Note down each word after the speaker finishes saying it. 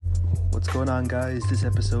What's going on, guys? This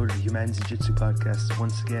episode of the Humans Jiu-Jitsu podcast is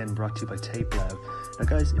once again brought to you by Tape Lab. Now,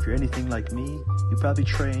 guys, if you're anything like me, you probably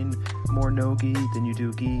train more no-gi than you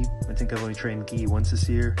do gi. I think I've only trained gi once this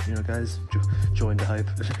year. You know, guys, join the hype.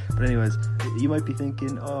 But anyways, you might be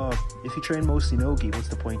thinking, oh, if you train mostly no-gi, what's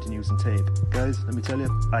the point in using tape? Guys, let me tell you,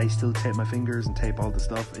 I still tape my fingers and tape all the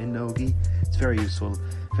stuff in no-gi. It's very useful,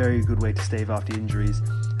 very good way to stave off the injuries.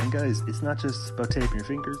 And guys, it's not just about taping your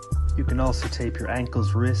fingers. You can also tape your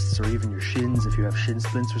ankles, wrists, or even your shins if you have shin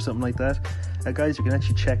splints or something like that. Guys, you can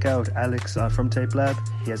actually check out Alex from Tape Lab.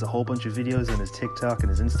 He has a whole bunch of videos on his TikTok and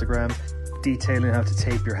his Instagram detailing how to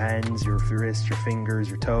tape your hands, your wrists, your fingers,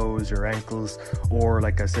 your toes, your ankles, or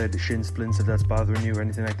like I said, the shin splints if that's bothering you or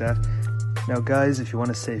anything like that. Now guys, if you want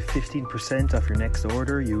to save 15% off your next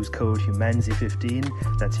order, use code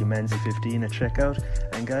HUMANZI15, that's HUMANZI15 at checkout.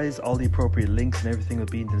 And guys, all the appropriate links and everything will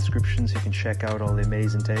be in the description so you can check out all the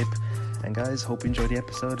amazing tape. And guys, hope you enjoyed the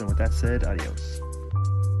episode, and with that said, adios.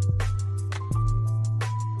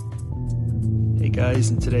 Hey guys,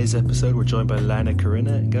 in today's episode we're joined by Lana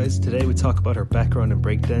Corinna. And guys, today we talk about her background in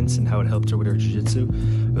breakdance and how it helped her with her jiu-jitsu.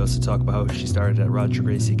 We also talk about how she started at Roger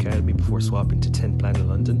Gracie Academy before swapping to 10th Planet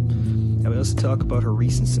London. And we also talk about her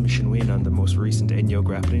recent submission win on the most recent Enyo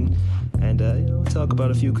grappling. And, we talk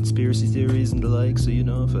about a few conspiracy theories and the like, so,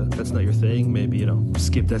 if that's not your thing, maybe,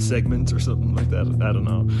 skip that segment or something like that. I don't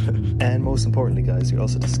know. And most importantly, guys, we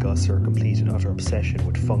also discuss her complete and utter obsession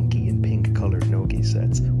with funky and pink-coloured no-gi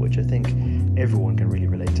sets, which I think everyone can really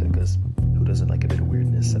relate to, because who doesn't like a bit of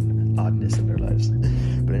weirdness and oddness in their lives?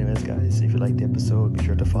 But anyways, guys, if you liked the episode, be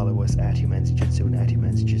sure to follow us at Humans Jiu-Jitsu and at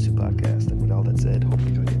Humans Jiu-Jitsu Podcast. And with all that said, hope you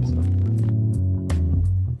enjoyed the episode.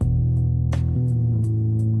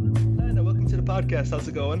 Podcast, how's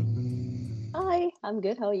it going? Hi, I'm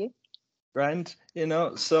good. How are you? Grand.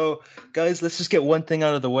 So guys, let's just get one thing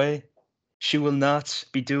out of the way. She will not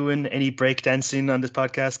be doing any breakdancing on this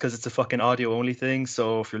podcast because it's a fucking audio only thing.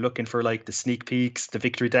 So if you're looking for like the sneak peeks, the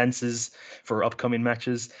victory dances for upcoming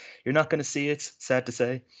matches, you're not going to see it, sad to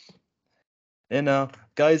say. And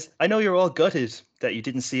guys, I know you're all gutted that you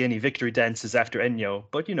didn't see any victory dances after Enyo,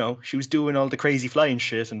 but she was doing all the crazy flying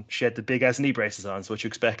shit and she had the big ass knee braces on, so what you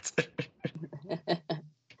expect.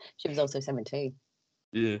 She was also 17.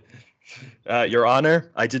 Yeah. Your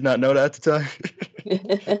Honor, I did not know that at the time.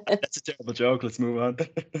 That's a terrible joke. Let's move on.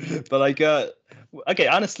 But okay,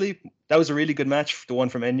 honestly, that was a really good match, the one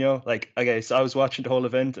from Enyo. So I was watching the whole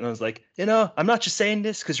event and I was like, I'm not just saying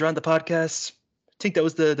this because you're on the podcast. I think that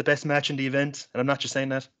was the best match in the event, and I'm not just saying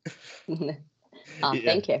that.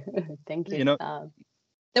 Thank you. Thank you.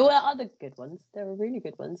 There were other good ones. There were really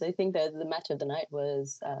good ones. I think that the match of the night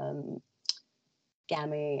was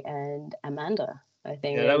Gammy and Amanda. I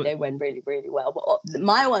think they went really, really well. But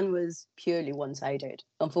my one was purely one-sided,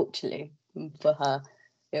 unfortunately, for her.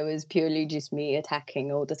 It was purely just me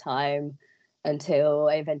attacking all the time until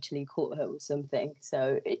I eventually caught her with something.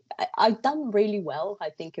 So I've done really well.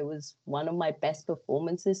 I think it was one of my best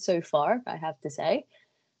performances so far, I have to say.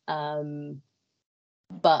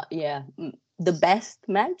 But yeah, the best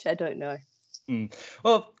match, I don't know.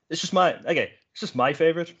 Well, it's just my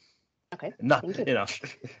favorite. Okay. Not,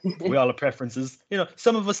 we all have preferences.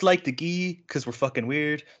 Some of us like the gi because we're fucking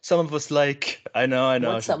weird. Some of us like, I know.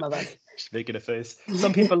 What's some of us? Just making a face.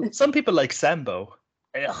 Some people like sambo.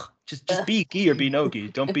 Ugh, just be gi or be no gi.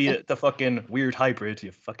 Don't be the fucking weird hybrid.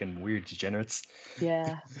 You fucking weird degenerates.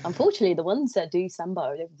 Yeah. Unfortunately, the ones that do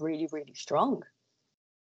sambo, they're really, really strong.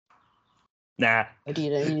 Nah.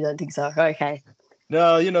 You don't think so? Okay.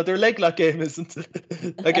 No, their leg lock game isn't.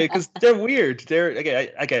 Okay, because they're weird. They're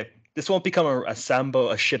okay. This won't become a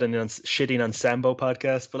shitting on sambo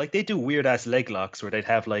podcast, but they do weird ass leg locks where they'd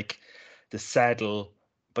have the saddle,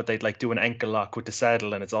 but they'd do an ankle lock with the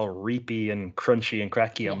saddle, and it's all reapy and crunchy and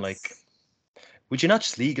cracky. Yes. I'm like, would you not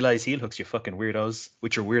just legalize heel hooks, you fucking weirdos,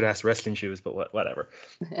 with your weird ass wrestling shoes? But whatever.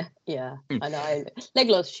 Yeah, I know. Leg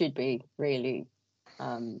locks should be really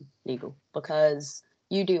legal because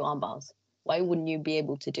you do arm bars. Why wouldn't you be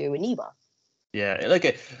able to do a knee bar? Yeah,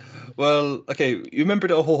 you remember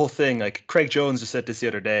the whole thing? Craig Jones just said this the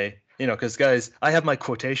other day, because guys, I have my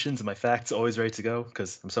quotations and my facts always ready to go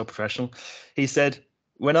because I'm so professional. He said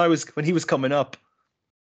when he was coming up,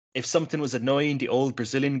 if something was annoying the old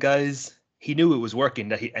Brazilian guys, he knew it was working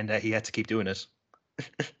that he had to keep doing it.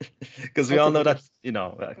 Because we all know that,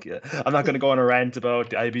 I'm not going to go on a rant about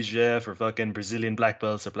the IBJJF or fucking Brazilian black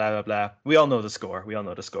belts or blah, blah, blah. We all know the score.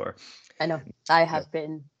 I know. I have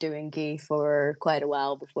been doing gi for quite a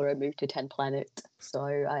while before I moved to 10 Planet. So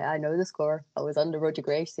I know the score. I was under Roger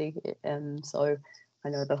Gracie. So I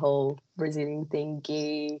know the whole Brazilian thing,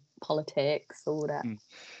 gi, politics, all that.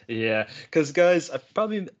 Yeah, because guys, I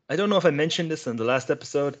don't know if I mentioned this in the last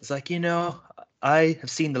episode. It's like, I have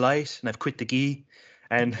seen the light and I've quit the gi.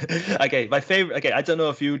 And okay, my favorite. Okay, I don't know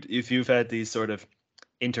if you've had these sort of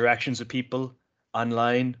interactions with people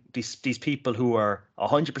online. These people who are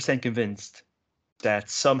 100% convinced that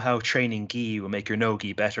somehow training gi will make your no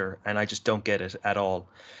gi better, and I just don't get it at all.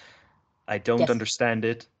 I don't Yes. understand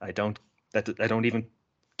it. I don't even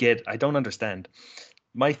get. I don't understand.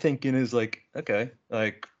 My thinking is like, okay,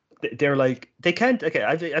 like they're like they can't. Okay,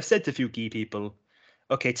 I've said to a few gi people,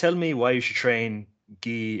 okay, tell me why you should train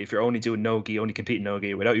gi if you're only doing no gi, only competing no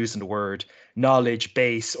gi without using the word knowledge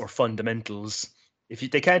base or fundamentals.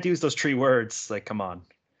 They can't use those three words, like, come on.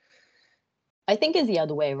 I think it's the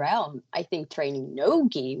other way around. I think training no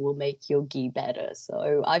gi will make your gi better.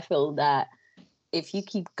 So I feel that if you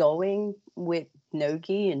keep going with no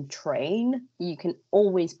gi and train, you can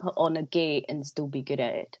always put on a gi and still be good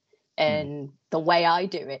at it. And the way I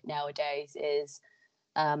do it nowadays is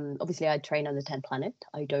obviously I train on the 10th planet.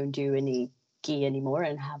 I don't do any gi anymore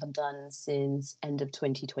and haven't done since end of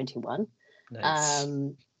 2021. Nice.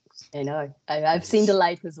 I know. I've seen the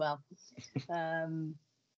light as well.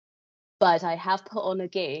 But I have put on a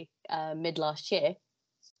gi mid last year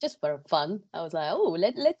just for fun. I was like, oh,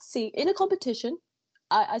 let's see. In a competition,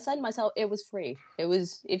 I signed myself. It was free. It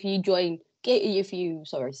was if you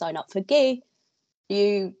sign up for gi,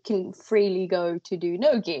 you can freely go to do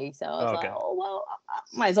no gi. So I was like, oh well,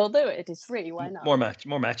 I might as well do it. It's free. Why not?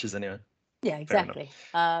 More matches anyway. Yeah, exactly.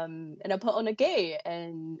 And I put on a gi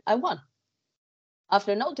and I won.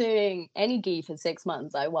 After not doing any gi for 6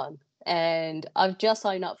 months, I won. And I've just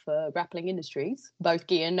signed up for Grappling Industries, both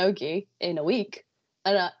gi and no gi, in a week.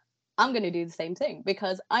 And I'm going to do the same thing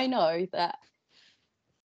because I know that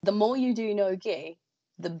the more you do no gi,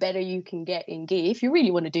 the better you can get in gi. If you really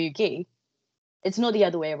want to do gi, it's not the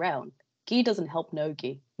other way around. Gi doesn't help no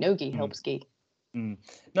gi. No gi helps gi. No,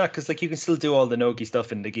 because like you can still do all the no gi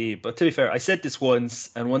stuff in the gi. But to be fair, I said this once,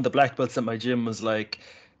 and one of the black belts at my gym was like,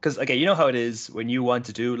 because okay, you know how it is when you want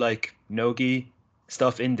to do like no gi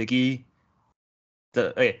stuff in the gi.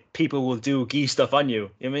 People will do gi stuff on you.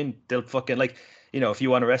 I mean, they'll fucking like, if you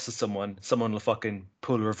want to wrestle someone will fucking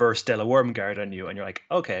pull reverse Della Worm guard on you, and you're like,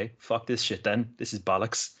 okay, fuck this shit then. This is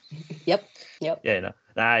bollocks. Yep. Yeah,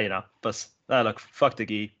 but look, fuck the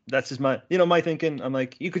gi. That's just my thinking. I'm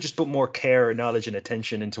like, you could just put more care, knowledge, and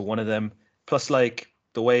attention into one of them. Plus, like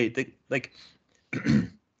the way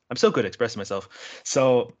I'm so good at expressing myself.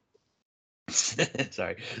 So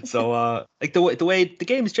sorry. So like the way the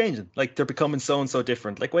game is changing, like they're becoming so and so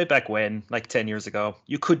different. Like way back when, like 10 years ago,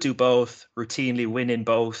 you could do both, routinely win in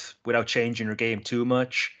both without changing your game too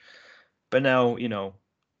much. But now,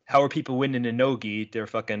 how are people winning in no-gi? They're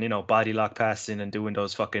fucking, body lock passing and doing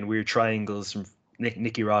those fucking weird triangles from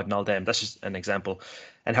Nicky Rod and all them. That's just an example.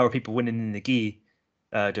 And how are people winning in the gi?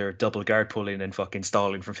 They're double guard pulling and fucking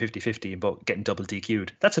stalling from 50-50 and getting double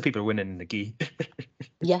DQ'd. That's how people are winning in the gi.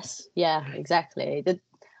 Yes, yeah, exactly.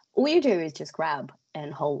 All you do is just grab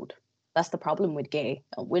and hold. That's the problem with gi.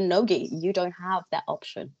 With no gi, you don't have that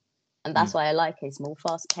option. And that's why I like it. It's more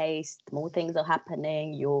fast-paced, more things are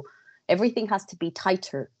happening. Everything has to be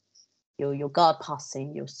tighter. Your guard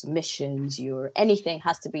passing, your submissions, your anything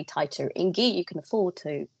has to be tighter. In gi, you can afford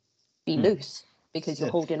to be loose because you're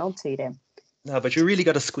holding on to them. No, but you really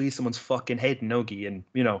got to squeeze someone's fucking head in no-gi and,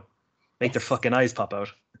 make their fucking eyes pop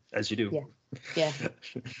out, as you do. Yeah.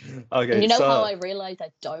 Okay. And how I realized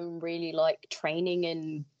I don't really like training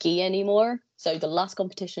in gi anymore? So the last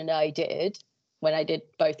competition that I did, when I did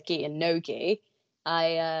both gi and no gi,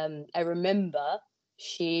 I remember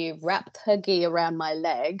she wrapped her gi around my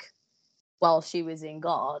leg while she was in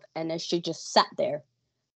guard, and then she just sat there,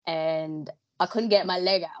 and I couldn't get my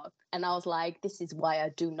leg out. And I was like, this is why I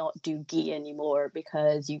do not do gi anymore,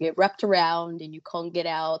 because you get wrapped around and you can't get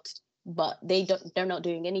out, but they're not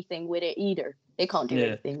doing anything with it either. They can't do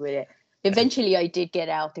anything with it. Eventually I did get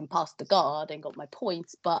out and passed the guard and got my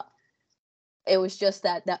points, but it was just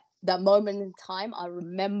that moment in time. I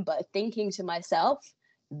remember thinking to myself,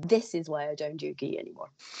 this is why I don't do gi anymore.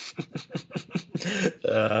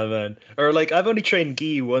 Man. Or like I've only trained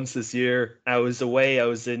gi once this year. I was away. I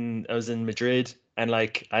was in Madrid, and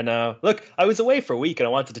like I know. Look, I was away for a week, and I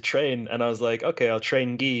wanted to train, and I was like, okay, I'll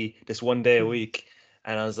train gi this one day a week,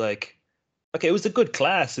 and I was like, okay, it was a good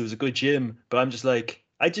class, it was a good gym, but I'm just like,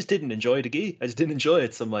 I just didn't enjoy the gi. I just didn't enjoy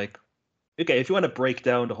it. So I'm like, okay, if you want to break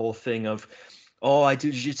down the whole thing of, oh, I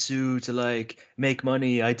do jiu-jitsu to like make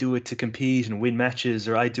money, I do it to compete and win matches,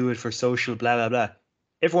 or I do it for social, blah, blah, blah.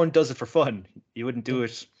 Everyone does it for fun. You wouldn't do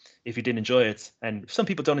it if you didn't enjoy it. And some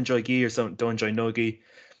people don't enjoy gi or some don't enjoy no gi.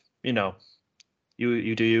 You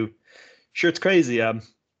You do you. Sure, it's crazy.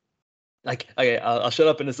 Like, okay, I'll shut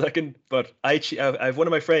up in a second. But I have one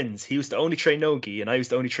of my friends. He used to only train no gi, and I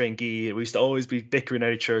used to only train gi. We used to always be bickering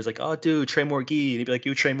at each other. It's like, oh, dude, train more gi, and he'd be like,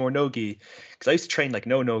 you train more no gi, because I used to train like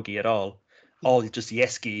no gi at all just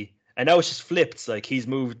yes gi. And now it's just flipped. It's like he's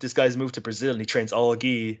moved. This guy's moved to Brazil, and he trains all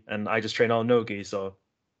gi, and I just train all no gi. So,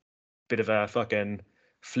 bit of a fucking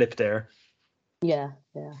flip there. Yeah.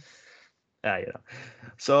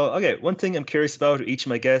 So, okay, one thing I'm curious about with each of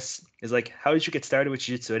my guests is like, how did you get started with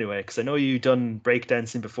jiu-jitsu anyway? Because I know you done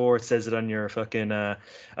breakdancing before. It says it on your fucking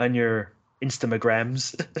on your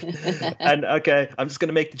Instagrams. And okay, I'm just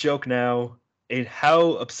gonna make the joke now. In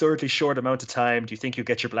how absurdly short amount of time do you think you'll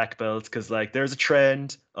get your black belt? Because like, there's a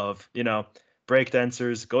trend of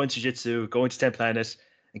breakdancers going to jiu-jitsu, going to 10 Planet,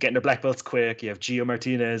 and getting their black belts quick. You have Gio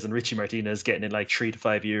Martinez and Richie Martinez getting in like 3 to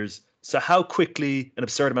 5 years. So how quickly, an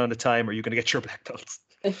absurd amount of time, are you going to get your black belts?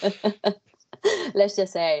 Let's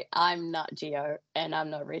just say I'm not Gio and I'm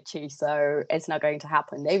not Richie, so it's not going to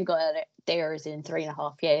happen. They've got theirs in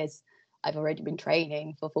 3.5 years. I've already been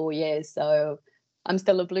training for 4 years, so I'm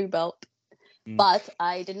still a blue belt. But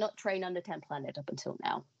I did not train under 10 Planet up until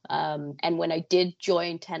now. And when I did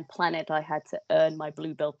join 10 Planet, I had to earn my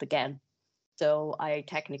blue belt again. So I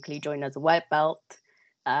technically joined as a white belt.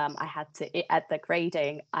 I had to, at the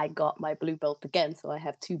grading, I got my blue belt again. So I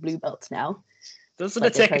have 2 blue belts now. Isn't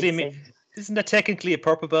that technically a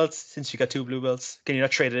purple belt since you got 2 blue belts? Can you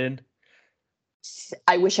not trade it in?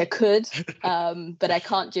 I wish I could, but I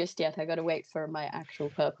can't just yet. I got to wait for my actual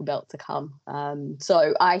purple belt to come.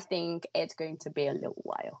 So I think it's going to be a little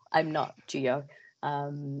while. I'm not Gio.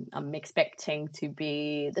 I'm expecting to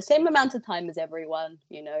be the same amount of time as everyone,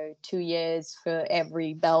 2 years for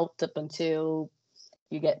every belt up until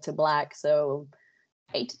you get to black. So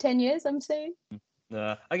 8 to 10 years, I'm saying.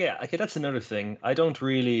 Okay, that's another thing. I don't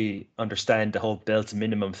really understand the whole belt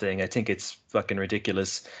minimum thing. I think it's fucking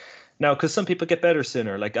ridiculous. Now, because some people get better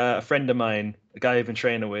sooner. Like a friend of mine, a guy I've been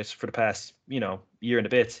training with for the past, year and a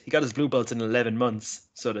bit, he got his blue belt in 11 months.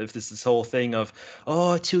 So if this whole thing of,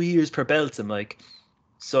 2 years per belt, I'm like,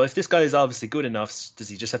 so if this guy is obviously good enough, does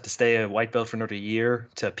he just have to stay a white belt for another year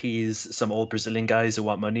to appease some old Brazilian guys who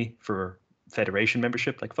want money for federation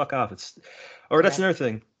membership? Like, fuck off. That's another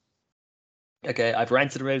thing. Okay, I've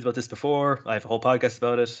ranted around about this before. I have a whole podcast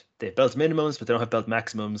about it. They have belt minimums, but they don't have belt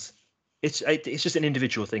maximums. It's just an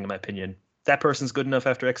individual thing, in my opinion. That person's good enough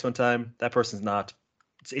after X amount of time. That person's not.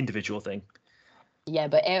 It's an individual thing. Yeah,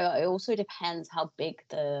 but it also depends how big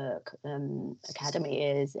the academy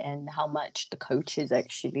is and how much the coaches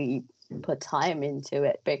actually put time into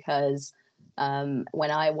it. Because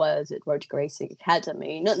when I was at Road to Gracie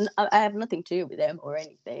Academy, I have nothing to do with them or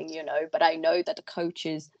anything, but I know that the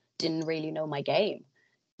coaches didn't really know my game,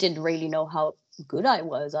 didn't really know how good I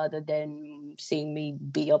was, other than seeing me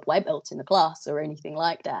beat up white belts in the class or anything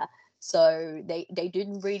like that. So they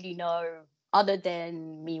didn't really know, other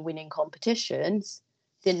than me winning competitions,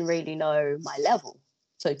 didn't really know my level,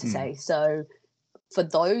 so to say. So for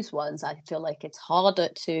those ones, I feel like it's harder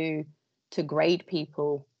to grade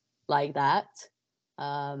people like that,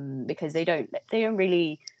 because they don't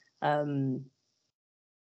really what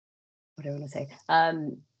do I want to say?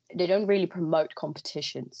 They don't really promote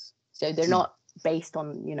competitions. So they're not based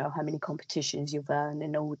on, how many competitions you've earned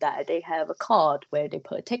and all that. They have a card where they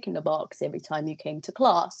put a tick in the box every time you came to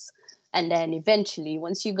class. And then eventually,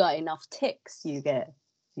 once you got enough ticks, you get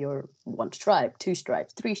your 1 stripe, 2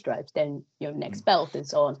 stripes, 3 stripes, then your next belt and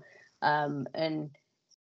so on. And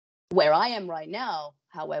where I am right now,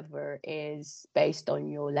 however, is based on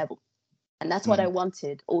your level. And that's what I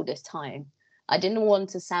wanted all this time. I didn't want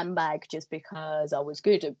to sandbag just because I was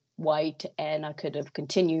good at white and I could have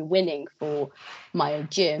continued winning for my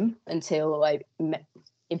gym until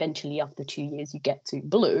eventually, after 2 years, you get to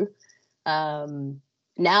blue.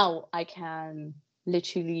 Now I can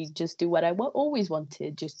literally just do what I always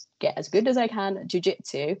wanted, just get as good as I can at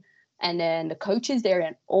jiu-jitsu. And then the coach is there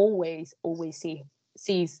and always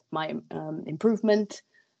sees my improvement.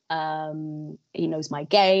 He knows my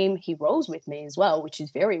game. He rolls with me as well, which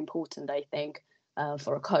is very important, I think,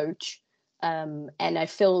 for a coach. And I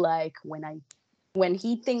feel like when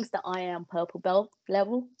he thinks that I am purple belt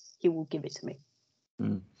level, he will give it to me.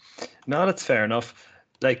 No, that's fair enough.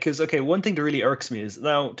 Like, because, okay, one thing that really irks me is,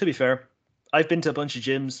 now, to be fair, I've been to a bunch of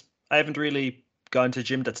gyms. I haven't really gone to a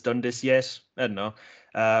gym that's done this yet. I don't know,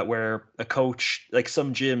 where a coach, like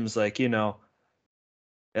some gyms, like, to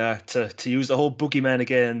use the whole boogeyman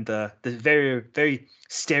again, the very, very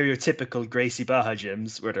stereotypical Gracie Barra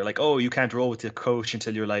gyms where they're like, oh, you can't roll with the coach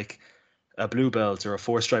until you're like a blue belt or a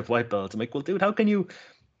 4-stripe white belt. I'm like, well, dude, how can you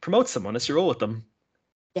promote someone unless you roll with them?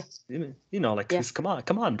 Yeah. You know, like, come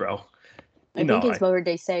on, bro. I think it's more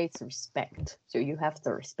they say it's respect. So you have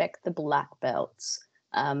to respect the black belts.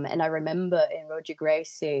 And I remember in Roger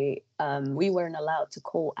Gracie, we weren't allowed to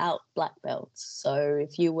call out black belts. So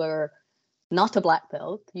if you were not a black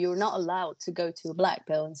belt, you were not allowed to go to a black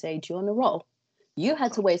belt and say, do you want to roll? You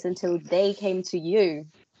had to wait until they came to you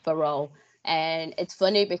for roll. And it's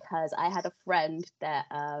funny because I had a friend that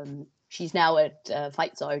she's now at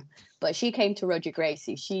Fight Zone, but she came to Roger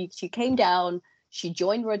Gracie. She came down. She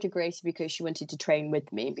joined Roger Gracie because she wanted to train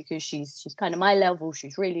with me because she's kind of my level.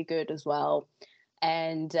 She's really good as well.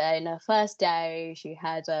 And in her first day, she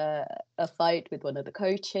had a fight with one of the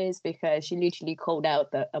coaches because she literally called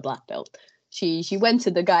out a black belt. She went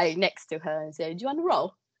to the guy next to her and said, "Do you want to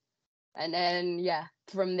roll?" And then,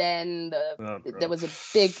 from then there was a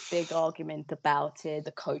big argument about it.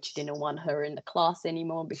 The coach didn't want her in the class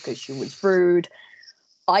anymore because she was rude.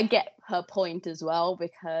 I get her point as well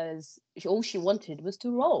because all she wanted was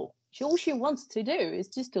to roll. All she wants to do is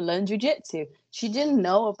just to learn jiu-jitsu. She didn't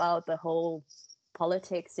know about the whole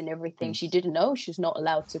politics and everything. She didn't know she's not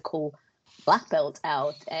allowed to call black belt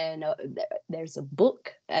out. And there's a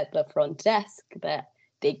book at the front desk that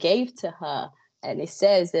they gave to her. And it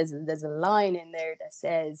says there's a line in there that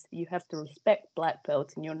says you have to respect black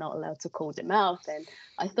belts and you're not allowed to call them out. And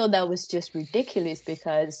I thought that was just ridiculous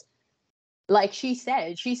because, like she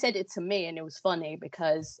said it to me, and it was funny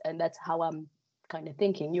because, and that's how I'm kind of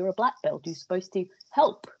thinking. You're a black belt. You're supposed to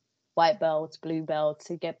help white belts, blue belts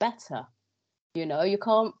to get better. You know, you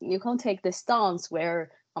can't take this stance where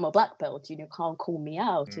I'm a black belt. You can't call me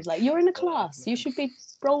out. It's like you're in a class. You should be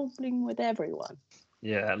rolling with everyone.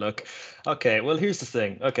 Yeah, look. Okay, well, here's the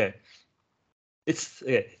thing. Okay, it's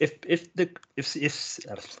if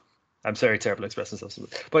I'm sorry, terrible expressing myself,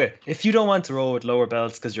 but if you don't want to roll with lower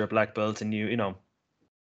belts because you're a black belt and you know,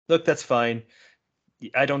 look, that's fine.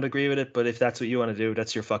 I don't agree with it, but if that's what you want to do,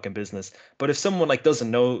 that's your fucking business. But if someone like doesn't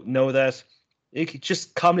know that, you could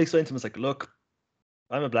just calmly explain to them, it's like, look,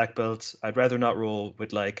 I'm a black belt. I'd rather not roll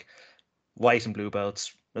with like white and blue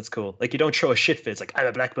belts. That's cool. Like, you don't throw a shit fit. It's like, I'm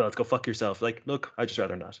a black belt, go fuck yourself. Like, look, I'd just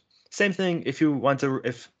rather not. Same thing if you want to,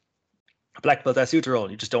 if a black belt asks you to roll,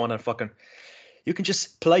 you just don't want to fucking, you can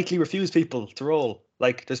just politely refuse people to roll.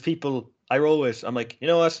 Like, there's people I roll with, I'm like, you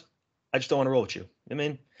know what? I just don't want to roll with you. I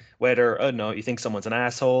mean, whether, I don't know, you think someone's an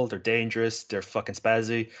asshole, they're dangerous, they're fucking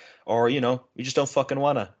spazzy, or, you know, you just don't fucking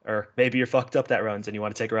wanna, or maybe you're fucked up that round and you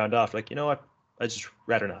want to take a round off. Like, you know what? I'd just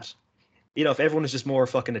rather not. You know, if everyone was just more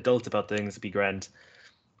fucking adult about things, it'd be grand.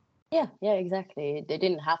 Yeah, exactly. They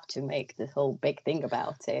didn't have to make this whole big thing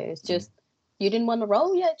about it. It's just you didn't want to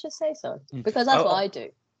roll, just say so. Because that's what I do.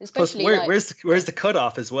 Especially plus, where's the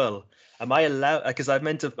cutoff as well? Am I allowed? Because I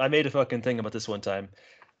made a fucking thing about this one time.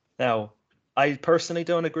 Now, I personally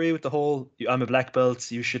don't agree with the whole I'm a black belt.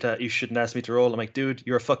 You shouldn't ask me to roll. I'm like, dude,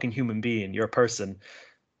 you're a fucking human being. You're a person.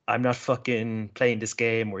 I'm not fucking playing this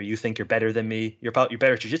game where you think you're better than me. You're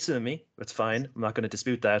better at jiu-jitsu than me. That's fine. I'm not going to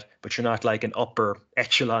dispute that. But you're not like an upper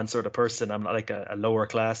echelon sort of person. I'm not like a lower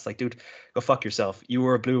class. Like, dude, go fuck yourself. You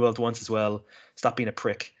were a blue belt once as well. Stop being a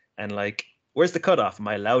prick. And like, where's the cutoff? Am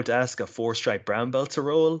I allowed to ask a 4-stripe brown belt to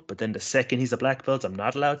roll? But then the second he's a black belt, I'm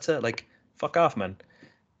not allowed to? Like, fuck off, man.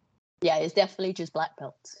 Yeah, it's definitely just black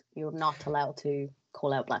belts. You're not allowed to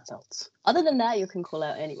call out black belts. Other than that, you can call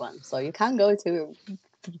out anyone. So you can go to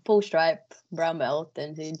 4-stripe brown belt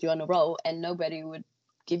and do you want to roll, and nobody would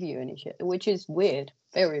give you any shit, which is weird.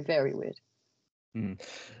 Very, very weird.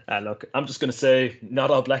 Look, I'm just gonna say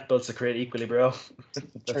not all black belts are created equally, bro.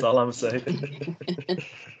 That's all I'm saying.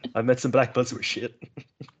 I've met some black belts who were shit.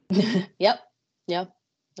 Yep. Not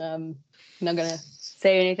gonna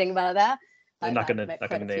say anything about that. I'm not gonna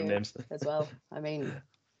name names as well. I mean,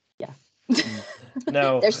 yeah.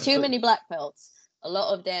 No, there's too many black belts. A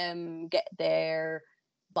lot of them get there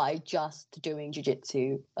by just doing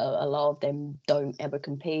jiu-jitsu. A lot of them don't ever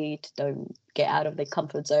compete, don't get out of their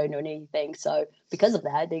comfort zone or anything. So because of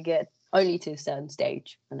that, they get only to a certain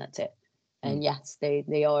stage, and that's it. And yes,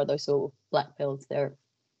 they are those sort of black belts. They're,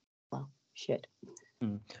 well, shit.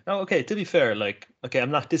 Oh, okay. To be fair, like, okay,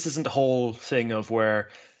 I'm not. This isn't the whole thing of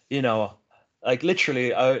where, you know, like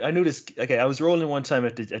literally, I knew this. Okay, I was rolling one time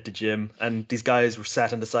at the gym, and these guys were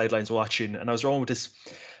sat on the sidelines watching, and I was rolling with this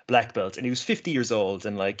black belt, and he was 50 years old,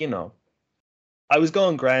 and like, you know, I was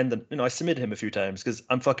going grand, and you know, I submitted him a few times because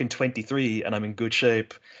I'm fucking 23 and I'm in good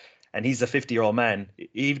shape, and he's a 50-year-old man.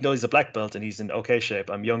 Even though he's a black belt and he's in okay shape,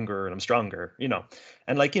 I'm younger and I'm stronger, you know,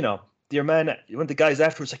 and like, you know, your man, when the guys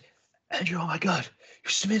afterwards like, Andrew, oh my god, you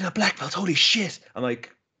submitted a black belt, holy shit! I'm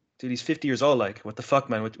like, dude, he's 50 years old. Like, what the fuck,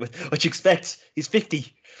 man? What you expect? He's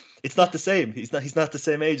 50. it's not the same. He's not the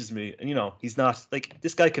same age as me, and he's not like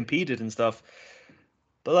this guy competed and stuff.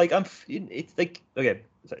 But like it's like okay,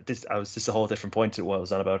 this is a whole different point to what I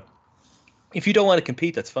was on about. If you don't want to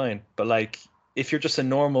compete, that's fine. But like if you're just a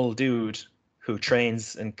normal dude who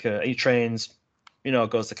trains and he trains,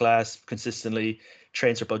 goes to class consistently,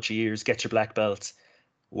 trains for a bunch of years, gets your black belt.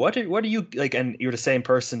 What are you like? And you're the same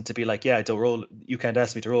person to be like, yeah, I don't roll. You can't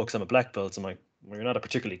ask me to roll because I'm a black belt. So I'm like, well, you're not a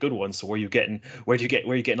particularly good one. So where are you getting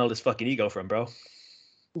all this fucking ego from, bro?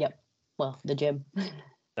 Yep. Well, the gym.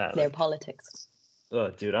 Their politics. Oh,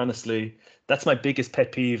 dude, honestly, that's my biggest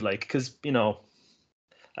pet peeve. Like, because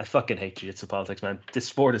I fucking hate jiu-jitsu politics, man. This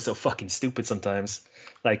sport is so fucking stupid sometimes.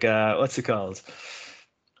 Like, what's it called?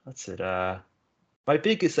 What's it? My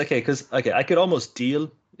biggest because I could almost deal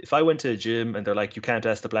if I went to a gym and they're like, you can't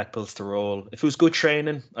ask the black belts to roll. If it was good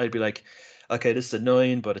training, I'd be like, okay, this is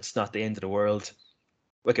annoying, but it's not the end of the world.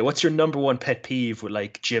 Okay, what's your number one pet peeve with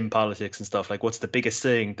like gym politics and stuff? Like, what's the biggest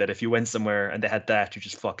thing that if you went somewhere and they had that, you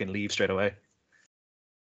just fucking leave straight away?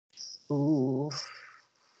 Ooh.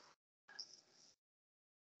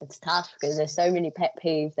 It's tough because there's so many pet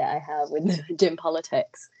peeves that I have with gym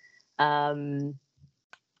politics.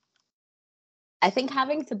 I think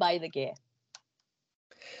having to buy the gear.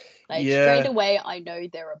 Like straight away, I know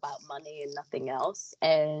they're about money and nothing else.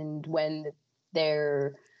 And when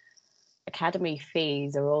their academy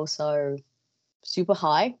fees are also super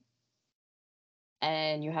high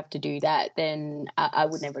and you have to do that, then I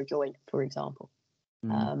would never join, for example.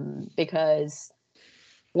 Because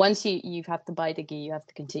once you have to buy the gi, you have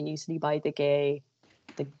to continuously buy the gi.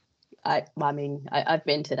 I've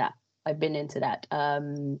been to that. I've been into that.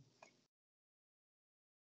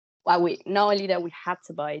 Not only that we had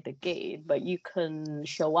to buy the gi, but you can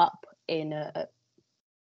show up in a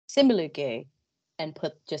similar gi and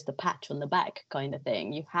put just a patch on the back, kind of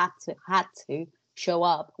thing. You had to show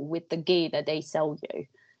up with the gi that they sell you,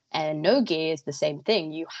 and no gi is the same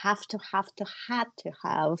thing. You had to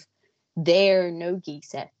have their no-gi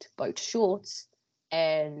set, both shorts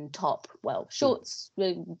and top. Well, shorts,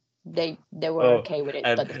 they were okay with it,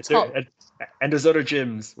 but the top. And there's other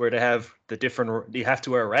gyms where they have the different. You have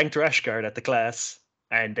to wear a ranked rash guard at the class,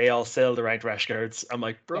 and they all sell the ranked rash guards. I'm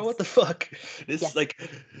like, bro, what the fuck? It's like,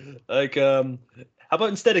 how about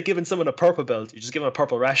instead of giving someone a purple belt, you just give them a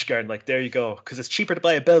purple rash guard? Like, there you go, because it's cheaper to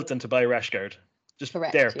buy a belt than to buy a rash guard. Just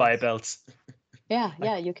buy a belt.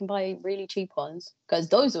 Yeah, you can buy really cheap ones because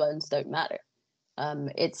those ones don't matter.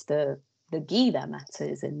 It's the gi that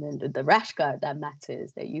matters, and then the rash guard that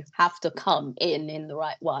matters. That you have to come in the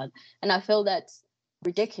right one, and I feel that's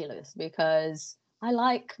ridiculous because I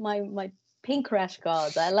like my pink rash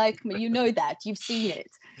guards. I like that you've seen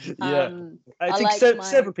it. Yeah, I think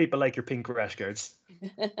several people like your pink rash guards.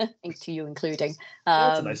 To you including.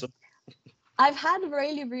 That's a nice one. I've had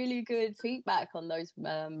really, really good feedback on those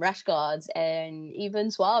rash guards, and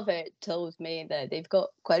even Suave told me that they've got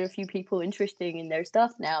quite a few people interested in their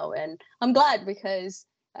stuff now, and I'm glad because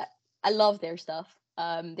I love their stuff.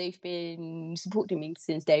 They've been supporting me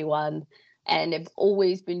since day one, and they've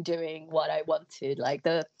always been doing what I wanted. Like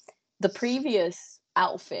the previous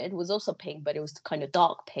outfit was also pink, but it was kind of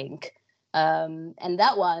dark pink, and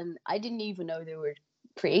that one I didn't even know they were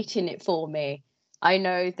creating it for me. I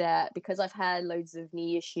know that because I've had loads of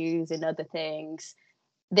knee issues and other things,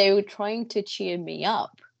 they were trying to cheer me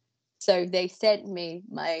up. So they sent me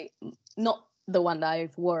not the one that I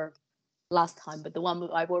wore last time, but the one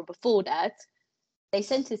I wore before that. They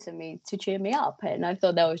sent it to me to cheer me up. And I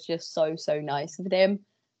thought that was just so, so nice of them.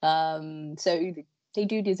 So they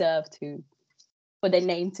do deserve for their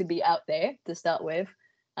name to be out there to start with.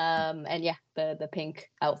 And yeah, the pink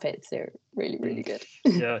outfits, they're really, really good.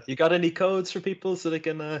 Yeah, you got any codes for people so they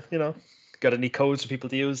can got any codes for people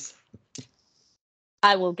to use?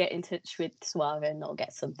 I will get in touch with Suave and I'll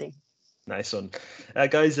get something. Nice one.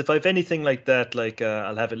 Guys, if I have anything like that,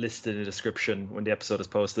 I'll have it listed in the description when the episode is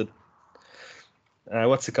posted.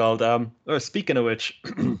 What's it called? Speaking of which,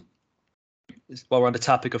 while we're on the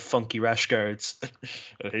topic of funky rash guards,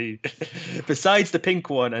 besides the pink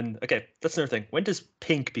one, and okay, that's another thing. When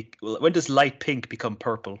does light pink become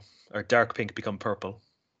purple or dark pink become purple?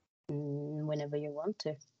 Whenever you want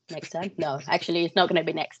to. Next time? No, actually, it's not going to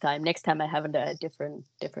be next time. Next time I have a different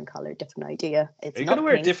color, different idea. Are you going to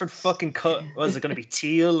wear a different fucking color? Was it going to be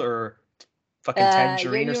teal or fucking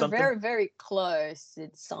tangerine or something? You're very, very close.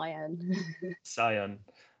 It's cyan. Cyan.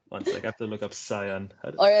 One sec, I have to look up cyan.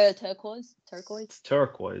 Or turquoise. It's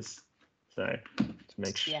turquoise. Sorry, to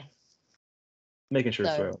make sure. Yeah. Making sure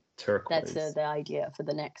it's right. Turquoise. That's the idea for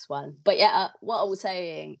the next one. But yeah, what I was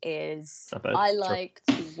saying is I like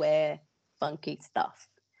to wear funky stuff.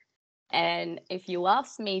 And if you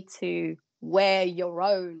ask me to wear your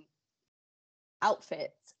own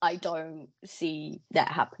outfits, I don't see that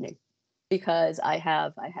happening, because I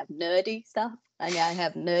have nerdy stuff, and I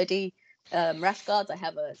have nerdy rash guards. I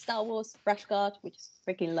have a Star Wars rash guard, which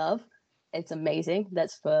I freaking love. It's amazing.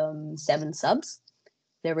 That's from 7 Subs.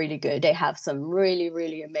 They're really good. They have some really,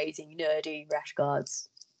 really amazing nerdy rash guards.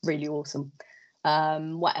 Really awesome.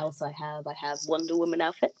 What else I have? I have Wonder Woman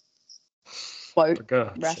outfit. Quote,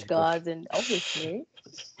 rash guards, and obviously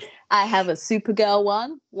I have a Supergirl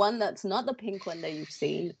one that's not the pink one that you've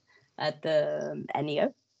seen at the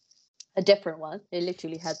NEO, a different one. It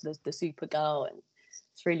literally has the Supergirl, and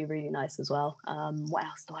it's really, really nice as well. What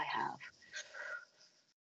else do I have?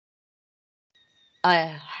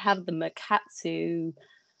 I have the Mercatsu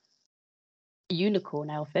unicorn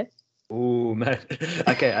outfit. Oh man.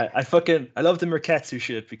 Okay, I love the Mercatsu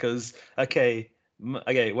shit because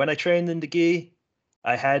when I trained in the gi,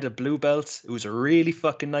 I had a blue belt. It was a really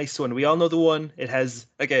fucking nice one. We all know the one. It has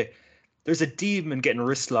there's a demon getting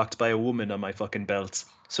wrist locked by a woman on my fucking belt.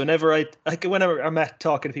 So whenever I'm at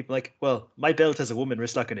talking to people, like, well, my belt has a woman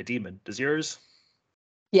wrist locking a demon. Does yours?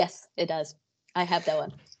 Yes, it does. I have that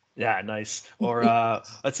one. Yeah, nice. Or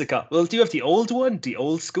what's it called? Well, do you have the old one, the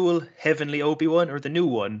old school Heavenly Obi-Wan, or the new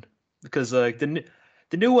one? Because the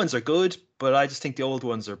new ones are good, but I just think the old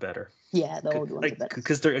ones are better. Yeah, the old ones are better.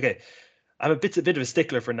 Because they're I'm a bit of a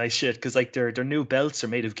stickler for nice shit, because like their new belts are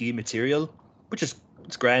made of gi material, which is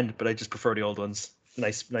it's grand, but I just prefer the old ones.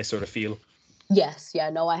 Nice sort of feel. Yes, yeah,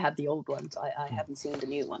 no, I have the old ones. I haven't seen the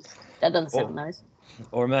new ones. That doesn't sound nice.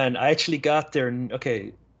 Or man, I actually got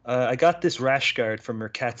I got this rash guard from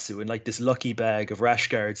Mercatsu in like this lucky bag of rash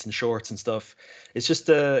guards and shorts and stuff. It's just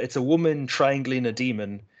it's a woman triangling a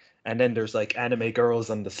demon, and then there's like anime girls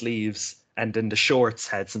on the sleeves, and then the shorts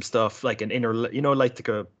had some stuff like an inner, like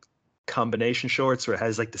a combination shorts where it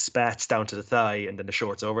has like the spats down to the thigh and then the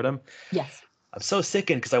shorts over them. Yes. I'm so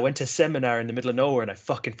sickened because I went to a seminar in the middle of nowhere and I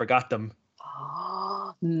fucking forgot them.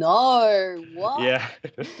 No, what? Yeah.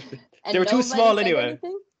 They were too small anyway.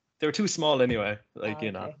 Anything? They were too small anyway. Like,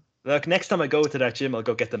 Look, next time I go to that gym, I'll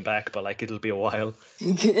go get them back, but like it'll be a while.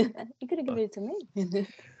 You could have given it to me.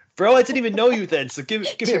 Bro, I didn't even know you then, so give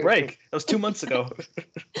me a break. That was 2 months ago.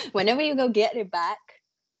 Whenever you go get it back,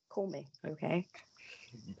 call me, okay?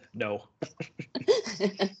 No.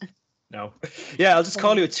 No. Yeah, I'll just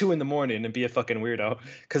call you at 2 a.m. and be a fucking weirdo.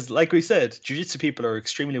 Because like we said, jiu-jitsu people are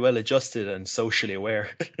extremely well adjusted and socially aware.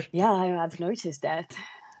 Yeah, I've noticed that.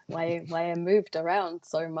 Why I moved around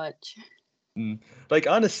so much. Like,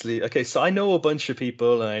 honestly, okay, so I know a bunch of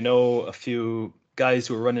people, and I know a few guys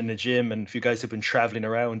who are running a gym and a few guys who've been traveling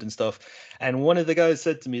around and stuff. And one of the guys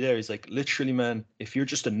said to me there, he's like, literally, man, if you're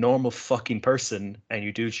just a normal fucking person and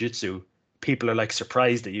you do jiu-jitsu, people are like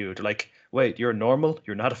surprised at you. They're like, wait, you're normal?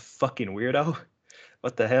 You're not a fucking weirdo?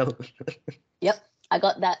 What the hell? Yep, I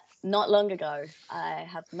got that not long ago. I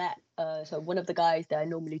have met, so one of the guys that I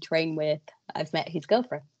normally train with, I've met his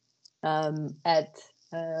girlfriend at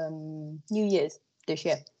New Year's this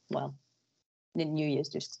year. Well, New Year's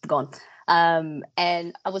just gone.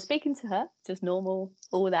 And I was speaking to her, just normal,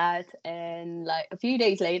 all that. And like a few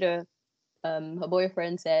days later, her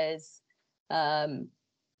boyfriend says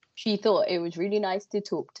she thought it was really nice to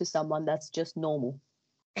talk to someone that's just normal.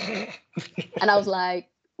 And I was like,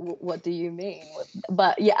 what do you mean?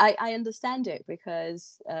 But yeah, I understand it,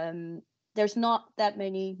 because there's not that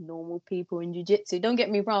many normal people in jiu-jitsu. Don't get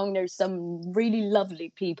me wrong, there's some really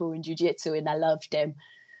lovely people in jiu-jitsu and I love them,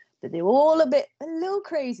 but they're all a little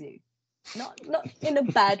crazy. Not in a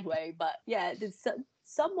bad way, but yeah, there's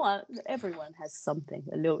everyone has something,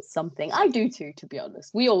 a little something. I do too, to be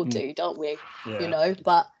honest. We all do, don't we? Yeah.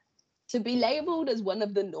 But to be labeled as one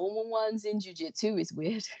of the normal ones in jiu-jitsu is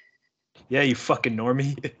weird. Yeah, you fucking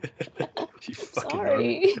normie. You fucking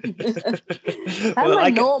Sorry. normie.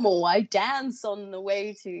 I'm normal. I dance on the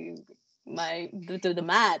way to the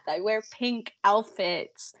mat. I wear pink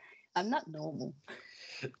outfits. I'm not normal.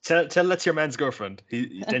 Tell that's your man's girlfriend.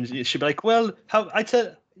 Then she'd be like, well,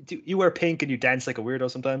 you wear pink and you dance like a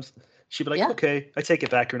weirdo sometimes. She'd be like, okay, I take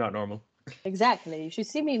it back. You're not normal. Exactly. You should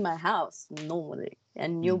see me in my house normally,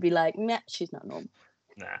 and you'll be like, nah, she's not normal.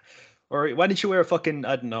 Nah. Or why didn't you wear a fucking,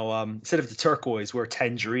 I don't know, instead of the turquoise, wear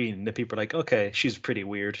tangerine? And the people are like, okay, she's pretty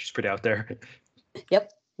weird. She's pretty out there.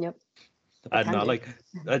 Yep. I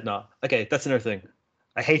don't know. Okay, that's another thing.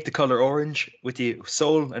 I hate the color orange, with the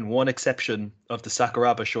sole and one exception of the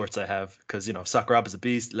Sakuraba shorts I have, because Sakuraba's a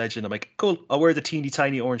beast, legend. I'm like, cool, I'll wear the teeny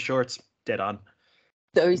tiny orange shorts. Dead on.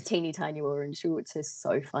 Those teeny tiny orange shorts are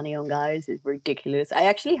so funny on guys. It's ridiculous. I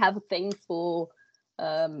actually have a thing for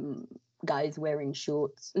guys wearing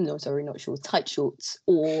shorts. No, sorry, not shorts, tight shorts,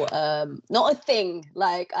 or not a thing.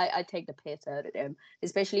 Like I take the piss out of them,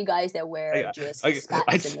 especially guys that wear just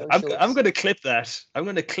spats and no shorts. I'm gonna clip that. I'm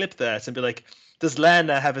gonna clip that and be like, does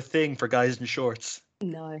Lana have a thing for guys in shorts?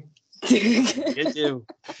 No. You do.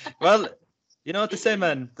 Well, you know what they say,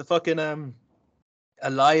 man. The fucking a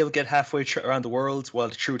lie will get halfway around the world while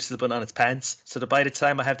the truth is been on its pants. So that by the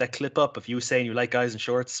time I have that clip up of you saying you like guys in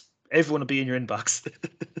shorts, everyone will be in your inbox.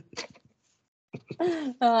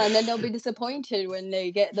 And then they'll be disappointed when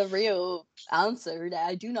they get the real answer that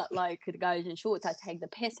I do not like the guys in shorts. I take the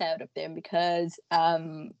piss out of them because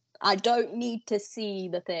I don't need to see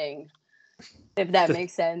the thing, if that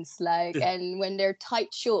makes sense. Like, and when they're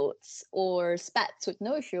tight shorts or spats with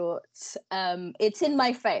no shorts, it's in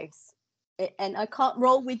my face. And I can't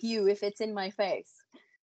roll with you if it's in my face.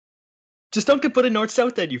 Just don't get put in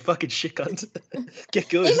north-south then, you fucking shit cunt. Get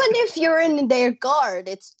good. Even if you're in their guard,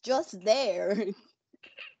 it's just there.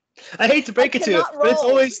 I hate to break it to you, but it's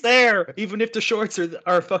always there, even if the shorts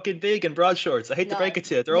are fucking big and broad shorts. I hate to break it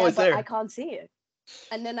to you, they're always there. I can't see it.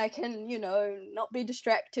 And then I can, not be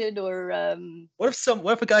distracted or... What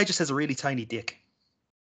if a guy just has a really tiny dick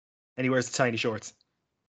and he wears the tiny shorts?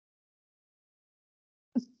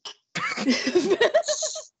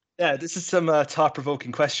 Yeah, this is some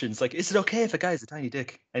thought-provoking questions. Like, is it okay if a guy has a tiny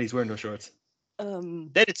dick and he's wearing no shorts?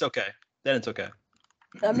 Then it's okay.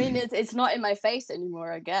 I mean, it's not in my face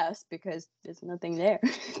anymore, I guess, because there's nothing there.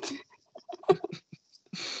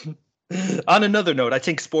 On another note, I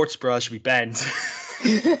think sports bras should be banned.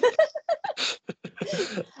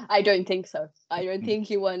 I don't think so. I don't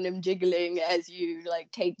think you want them jiggling as you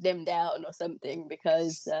take them down or something,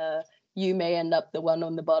 because you may end up the one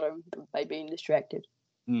on the bottom by being distracted.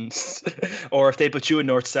 Or if they put you in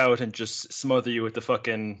north-south and just smother you with the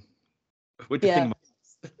fucking thing.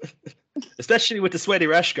 Especially with the sweaty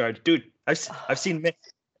rash guard, dude. I've seen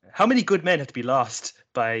how many good men have to be lost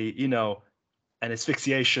by an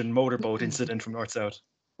asphyxiation motorboat incident from north-south.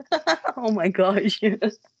 Oh my gosh.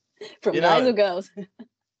 From guys or girls?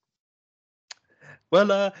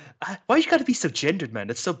 Well, why you gotta be so gendered, man?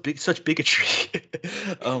 That's so big, such bigotry.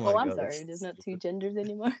 Oh my god. I'm sorry. There's not two genders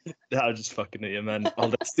anymore. I'm just fucking at you, man. All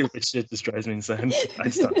that stupid shit just drives me insane. I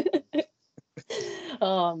stop.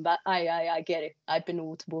 But I get it. I've been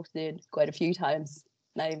waterboarded quite a few times.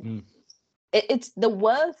 It's the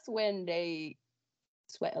worst when they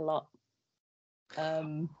sweat a lot.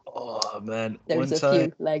 Oh man, there's a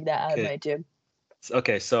few like that at my gym.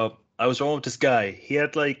 Okay, so I was rolling with this guy. He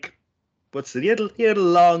had he had a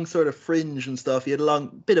long sort of fringe and stuff. He had a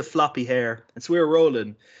long bit of floppy hair, and so we were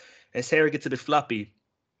rolling. His hair gets a bit floppy,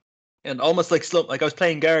 and almost like I was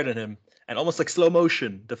playing guard on him, and almost like slow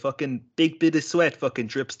motion, the fucking big bit of sweat fucking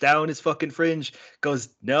drips down his fucking fringe. Goes,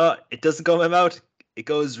 no, it doesn't go in my mouth. It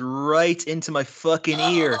goes right into my fucking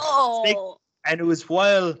ear. Oh. And it was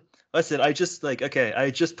while I said, I just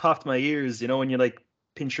popped my ears. When you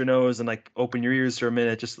pinch your nose and open your ears for a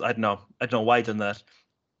minute. Just I don't know why I done that.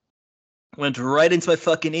 Went right into my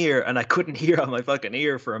fucking ear, and I couldn't hear on my fucking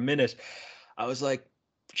ear for a minute. I was like,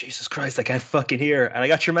 Jesus Christ, I can't fucking hear. And I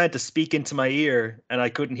got your man to speak into my ear, and I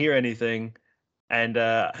couldn't hear anything. And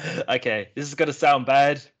okay, this is gonna sound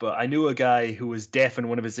bad, but I knew a guy who was deaf in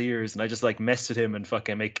one of his ears, and I just messed with him and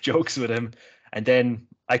fucking make jokes with him. And then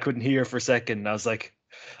I couldn't hear for a second, and I was like,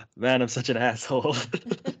 man, I'm such an asshole.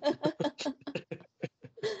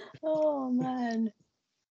 Oh man.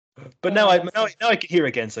 But now I can hear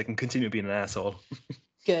again, so I can continue being an asshole.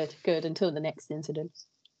 Good. Until the next incident.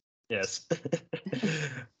 Yes.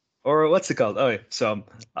 Or what's it called? Oh, so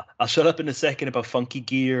I'll shut up in a second about funky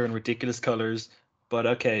gear and ridiculous colors. But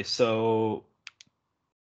okay, so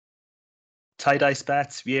tie-dye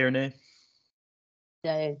spats, yeah or nay?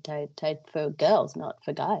 Yeah, tight for girls, not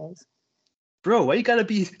for guys. Bro, why you gotta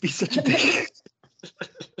be such a big...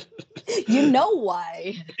 You know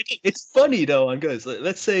why? It's funny though, and guys,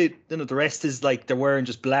 let's say the rest is they're wearing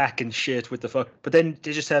just black and shit with the fuck, but then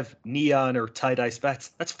they just have neon or tie-dye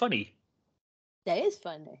spats. That's funny. That is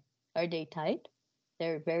funny. Are they tight?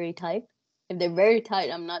 They're very tight. If they're very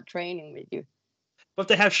tight, I'm not training with you. But if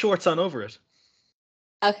they have shorts on over it.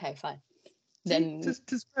 Okay, fine. Then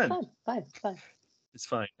it's fine. Fine. It's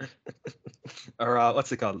fine. Or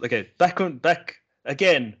what's it called? Okay, back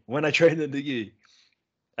again when I trained in the gi,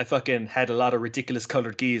 I fucking had a lot of ridiculous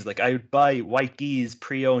colored gis. I would buy white gis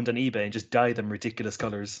pre-owned on eBay and just dye them ridiculous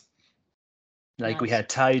colors. Nice. We had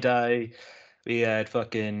tie-dye, we had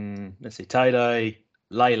fucking tie-dye,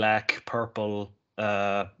 lilac, purple,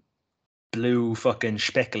 blue fucking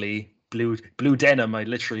speckly, blue denim. I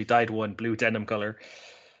literally dyed one blue denim color.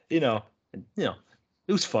 It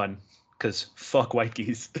was fun because fuck white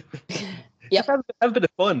gis. Yeah. Have a bit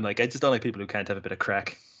of fun. Like, I just don't like people who can't have a bit of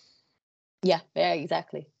crack. Yeah,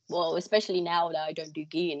 exactly. Well, especially now that I don't do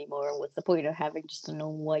gi anymore. What's the point of having just a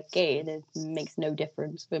normal white gi? It makes no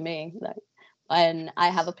difference for me. Like, and I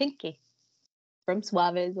have a pinky from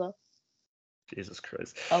Suave as well. Jesus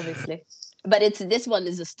Christ. Obviously. But this one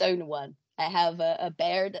is a stone one. I have a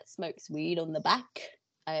bear that smokes weed on the back.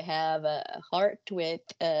 I have a heart with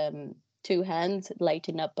 2 hands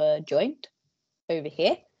lighting up a joint over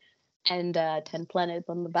here, and 10 planets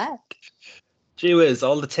on the back. Gee whiz,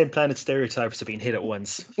 all the 10 planet stereotypes have been hit at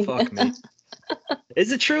once. Fuck me.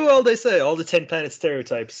 Is it true all they say? All the 10 planet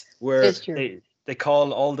stereotypes where they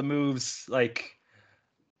call all the moves like,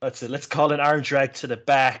 let's call an arm drag to the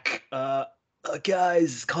back.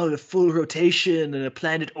 Guys, call it a full rotation and a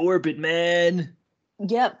planet orbit, man.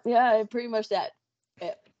 Yep, yeah, pretty much that.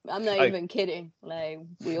 I'm not even kidding. Like,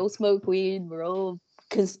 we all smoke weed. We're all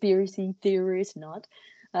conspiracy theorists, not.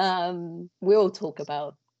 We all talk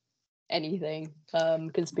about anything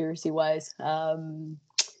conspiracy-wise.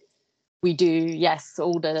 We do, yes,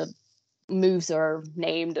 all the moves are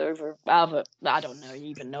named over, I don't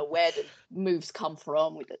even know where the moves come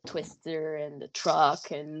from, with the twister and the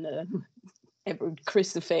truck and the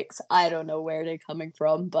crucifix. I don't know where they're coming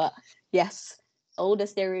from, but yes, all the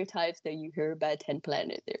stereotypes that you hear about 10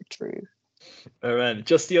 Planet, they're true. Oh man,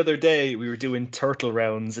 just the other day we were doing turtle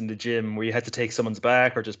rounds in the gym where you had to take someone's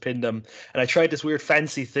back or just pin them, and I tried this weird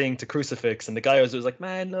fancy thing to crucifix, and the guy was like,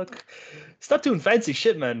 man, look, stop doing fancy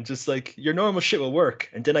shit, man, just like your normal shit will work.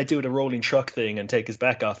 And then I do the rolling truck thing and take his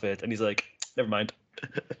back off it, and he's like, never mind.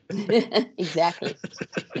 Exactly.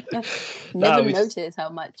 Never noticed how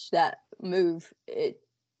much that move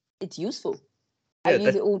it's useful. Yeah, I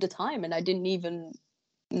use it all the time, and I didn't even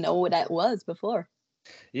know what that was before.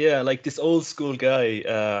 Yeah, like this old school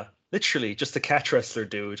guy, literally just a catch wrestler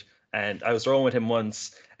dude. And I was rolling with him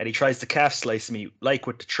once, and he tries to calf slice me, like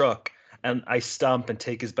with the truck, and I stomp and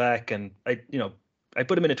take his back, and I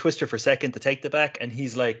put him in a twister for a second to take the back, and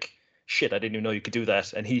he's like, shit, I didn't even know you could do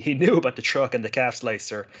that. And he knew about the truck and the calf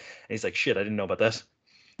slicer, and he's like, shit, I didn't know about that.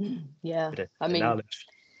 Yeah, I mean,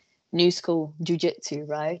 new school jiu-jitsu,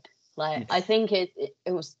 right? Like, I think it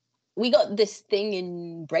was, we got this thing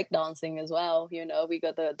in breakdancing as well. You know, we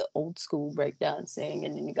got the old school breakdancing,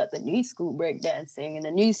 and then you got the new school breakdancing, and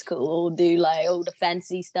the new school all do like all the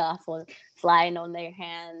fancy stuff on flying on their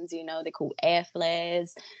hands. You know, they call air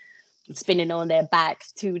flares, spinning on their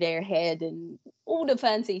backs to their head, and all the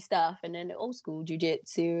fancy stuff. And then the old school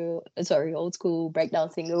old school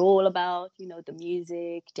breakdancing are all about, you know, the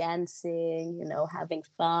music, dancing, you know, having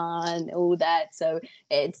fun, all that. So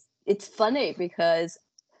it's funny because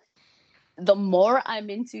the more I'm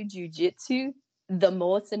into jiu-jitsu, the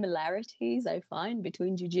more similarities I find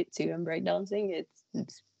between jiu-jitsu and breakdancing.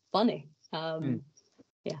 It's funny.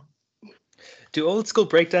 Yeah. Do old school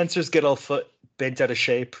breakdancers get all bent out of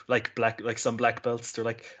shape like some black belts? They're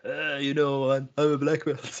like, I'm a black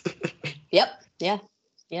belt. Yep. Yeah.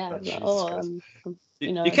 You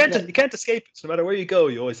can't escape it. No matter where you go,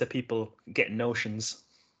 you always have people getting notions.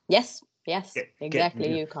 Yes.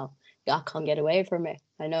 Exactly. I can't get away from it.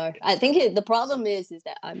 I know. I think the problem is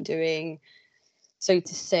that I'm doing, so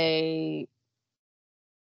to say,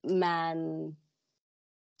 man-made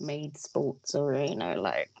sports, or, you know,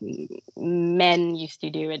 like men used to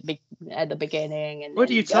do it at the beginning, and what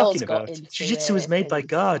are you talking about? Jiu-jitsu was made by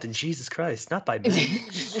God and Jesus Christ, not by men.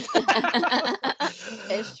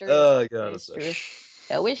 It's true. Oh God, it's true.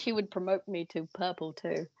 I wish he would promote me to purple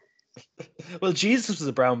too. Well, Jesus was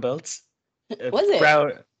a brown belt. Was it?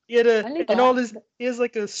 Brown. He has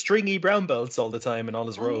like a stringy brown belts all the time in all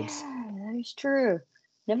his robes. Yeah, that's true.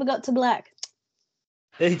 Never got to black.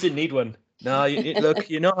 He didn't need one. No, look,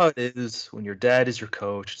 you know how it is when your dad is your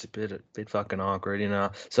coach. It's a bit fucking awkward, you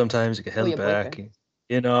know. Sometimes you get held back,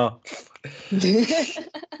 you know.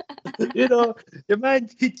 You know, your man,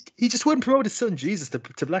 he just wouldn't promote his son Jesus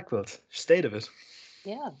to black belt. State of it.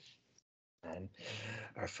 Yeah. Man,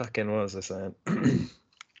 or fucking, what was I saying?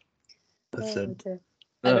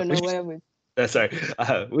 I don't know what I was. Sorry.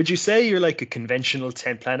 Would you say you're like a conventional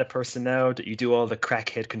 10 planet person now, that you do all the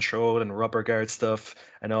crackhead control and rubber guard stuff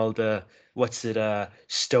and all the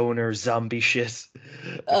stoner zombie shit?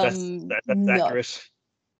 That's no. accurate.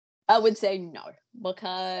 I would say no,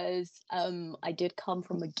 because I did come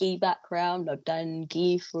from a gi background. I've done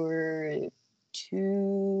gi for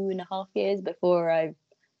 2.5 years before I've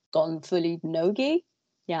gone fully no gi.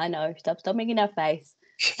 Yeah, I know. Stop making that face.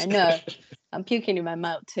 I know. I'm puking in my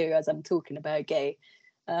mouth too as I'm talking about gay.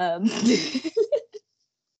 But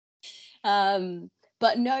no,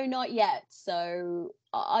 not yet. So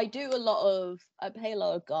I play a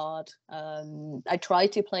lot of guard. I try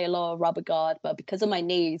to play a lot of rubber guard, but because of my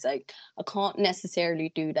knees, I can't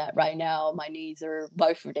necessarily do that right now. My knees are,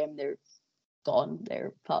 both of them, they're gone.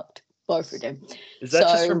 They're fucked. Both of them. Is that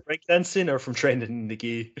just from breakdancing or from training in the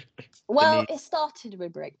gi? Well, it started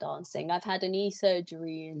with breakdancing. I've had a knee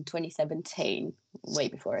surgery in 2017, way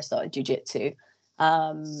before I started jiu-jitsu.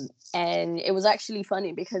 And it was actually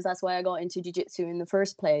funny because that's why I got into jiu-jitsu in the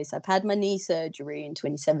first place. I've had my knee surgery in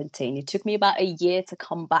 2017. It took me about a year to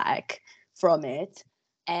come back from it.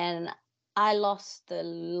 And I lost the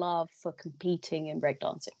love for competing in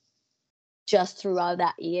breakdancing. Just throughout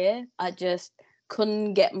that year, I just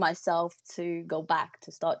couldn't get myself to go back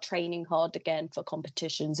to start training hard again for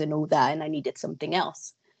competitions and all that. And I needed something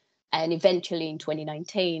else. And eventually in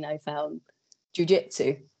 2019, I found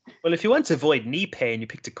jiu-jitsu. Well, if you want to avoid knee pain, you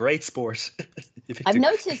picked a great sport. I've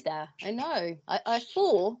noticed that. I know. I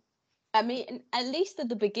thought, I mean, at least at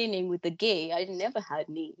the beginning with the gi, I never had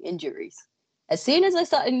knee injuries. As soon as I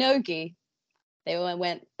started no gi, they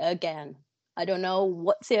went again. I don't know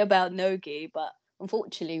what's it about no gi, but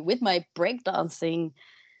unfortunately, with my breakdancing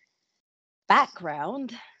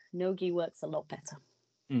background, no gi works a lot better.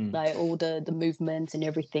 Like all the movements and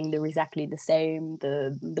everything, they're exactly the same.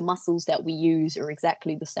 The muscles that we use are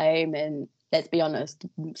exactly the same. And let's be honest,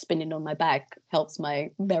 spinning on my back helps my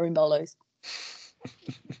berimbolos.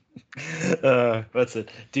 That's it.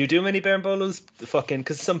 Do you do many berimbolos? Fucking,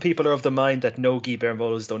 because some people are of the mind that no gi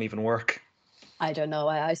berimbolos don't even work. I don't know.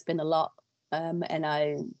 I spin a lot, and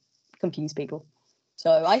I confuse people.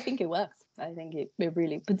 So I think it works. I think it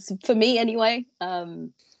really, but for me anyway,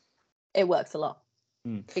 it works a lot.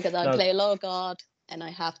 Because I play a lot of guard and I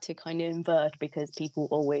have to kind of invert because people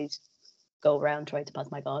always go around trying to pass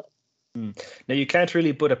my guard. Now, you can't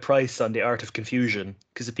really put a price on the art of confusion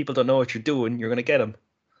because if people don't know what you're doing, you're going to get them.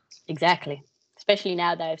 Exactly. Especially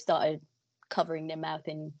now that I've started covering their mouth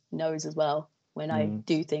and nose as well when I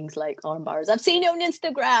do things like arm bars. I've seen it on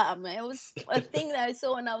Instagram. It was a thing that I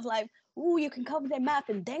saw and I was like, ooh, you can cover their mouth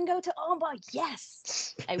and then go to arm bar.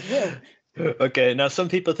 Yes, I will. Okay, now some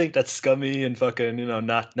people think that's scummy and fucking,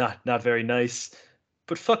 not very nice.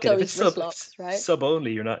 But fuck it, So if it's right? sub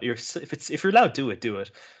only, if you're allowed, do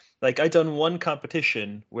it. Like I done one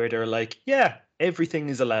competition where they're like, yeah, everything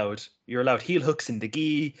is allowed. You're allowed heel hooks in the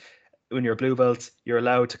gi when you're a blue belt. You're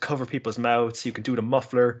allowed to cover people's mouths. You can do the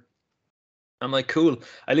muffler. I'm like, cool.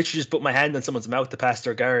 I literally just put my hand on someone's mouth to pass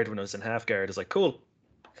their guard when I was in half guard. I was like, cool.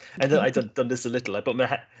 And then I done this a little. I put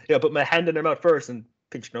my hand in their mouth first and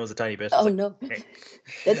pinch nose a tiny bit. Oh, like, no. Hey.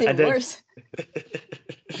 That's even worse.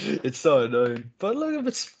 It's so annoying. But look, if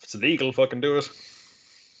it's legal, fucking do it.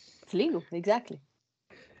 It's legal, exactly.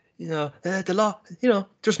 The law,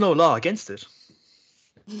 there's no law against it.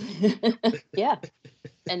 Yeah.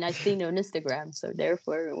 And I've seen it on Instagram, so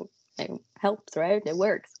therefore it helps, right? It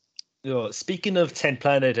works. Speaking of 10th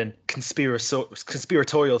Planet and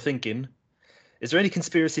conspiratorial thinking, is there any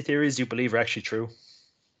conspiracy theories you believe are actually true?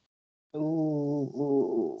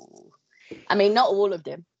 Ooh. I mean, not all of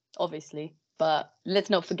them, obviously, but let's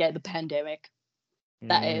not forget the pandemic.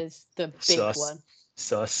 That is the big one.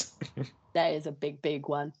 Sus. That is a big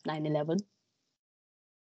one. 9/11.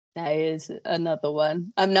 That is another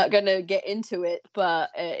one. I'm not going to get into it, but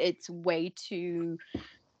it's way too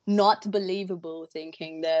not believable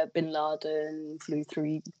thinking that Bin Laden flew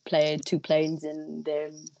two planes and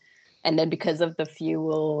then because of the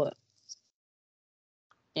fuel,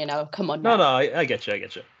 come on now. No, I get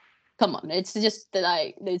you. Come on, it's just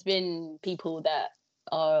that there's been people that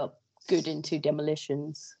are good into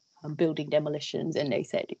demolitions, building demolitions, and they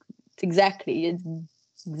said it's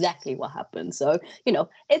exactly what happened. So,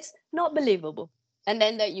 it's not believable. And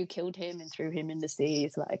then that you killed him and threw him in the sea,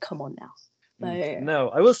 it's like, come on now. No,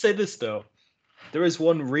 I will say this though. There is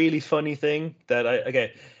one really funny thing that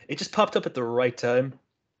it just popped up at the right time.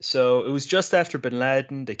 So it was just after Bin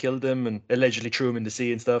Laden, they killed him and allegedly threw him in the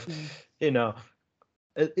sea and stuff.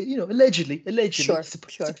 Allegedly. Sure.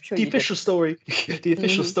 The official story. The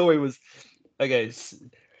official story was,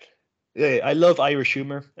 I love Irish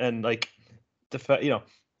humor and like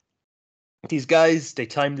these guys, they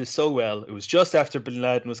timed this so well. It was just after Bin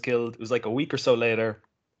Laden was killed. It was like a week or so later.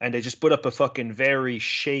 And they just put up a fucking very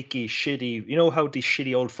shaky, shitty, how these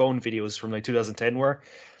shitty old phone videos from like 2010 were?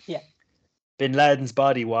 Yeah. Bin Laden's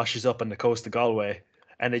body washes up on the coast of Galway.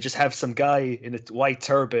 And they just have some guy in a white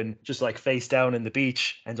turban just like face down in the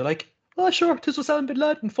beach. And they're like, oh sure, this was Osama bin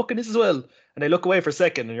Laden, fucking this as well. And they look away for a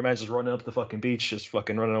second, and your man's just running up the fucking beach, just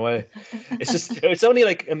fucking running away. It's only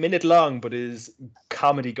like a minute long, but it is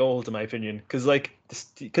comedy gold in my opinion.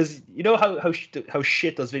 Because you know how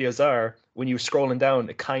shit those videos are. When you're scrolling down,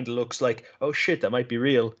 it kind of looks like, oh shit, that might be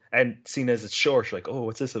real. And seen as it's short, like, oh,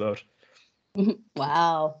 what's this about?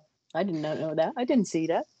 Wow, I did not know that. I didn't see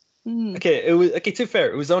that. Okay, it was okay. To be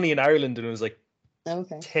fair, it was only in Ireland, and it was like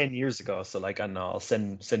Okay. 10 years ago. So like, I don't know. I'll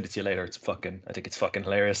send it to you later. I think it's fucking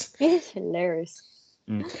hilarious. It's hilarious.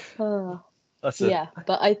 Oh. That's it. Yeah,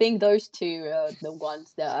 but I think those two are the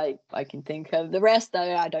ones that I can think of. The rest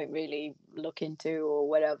I don't really look into or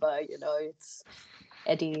whatever. You know, it's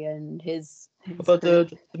Eddie and his About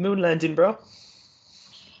the moon landing, bro.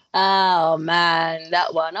 Oh man,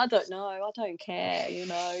 that one. I don't know. I don't care. You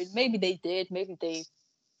know, maybe they did. Maybe they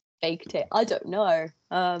faked it. I don't know.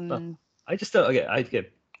 I just don't. Okay,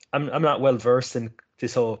 I'm not well versed in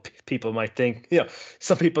this whole. People might think,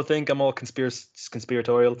 some people think I'm all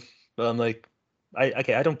conspiratorial, but I'm like,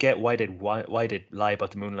 I don't get why they'd lie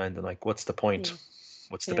about the moon landing. Like, what's the point? Yeah.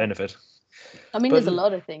 What's the benefit? I mean, there's a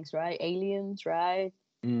lot of things, right? Aliens, right?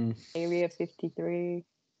 Area 53,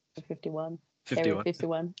 51. 51. Area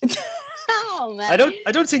 51. Oh man.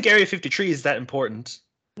 I don't think Area 53 is that important.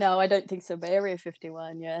 No, I don't think so. But Area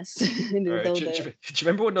 51, yes. Right. Do you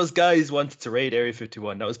remember when those guys wanted to raid Area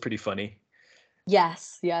 51? That was pretty funny.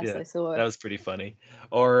 Yes, I saw it. That was pretty funny.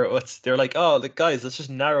 Or they're like, oh, the guys, let's just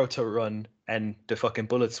narrow to run, and the fucking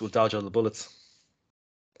bullets will dodge all the bullets.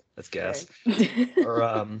 Let's guess.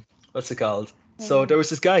 Or what's it called? So there was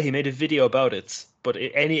this guy. He made a video about it. But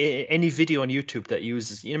any video on YouTube that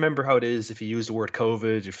uses, you remember how it is if you use the word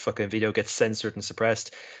COVID, your fucking video gets censored and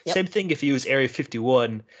suppressed. Yep. Same thing if you use Area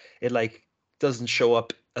 51, it like doesn't show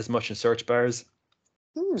up as much in search bars.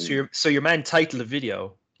 So your man titled a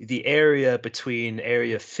video, the area between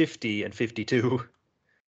Area 50 and 52.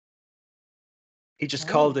 He just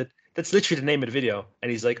called it. That's literally the name of the video, and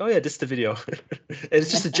he's like, "Oh yeah, this is the video." And it's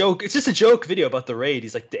just a joke. It's just a joke video about the raid.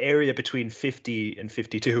 He's like, the area between 50 and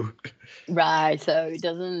 52. Right, so it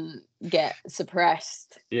doesn't get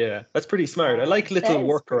suppressed. Yeah, that's pretty smart. I like little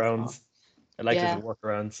workarounds. Little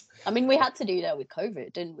workarounds. I mean, we had to do that with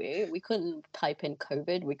COVID, didn't we? We couldn't type in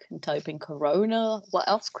COVID. We couldn't type in Corona. What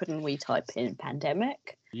else couldn't we type in?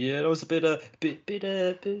 Pandemic. Yeah, that was a bit,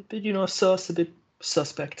 sus, a bit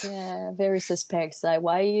suspect. Yeah, very suspect. Like,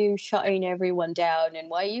 why are you shutting everyone down,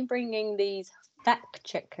 and why are you bringing these fact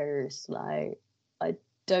checkers? Like, I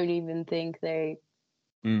don't even think they.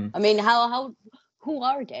 I mean, who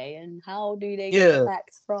are they, and how do they get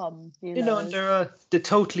facts from? You know, and they're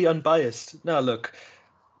totally unbiased. No, look,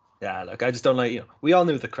 I just don't like. We all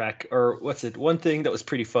knew the crack, or what's it? One thing that was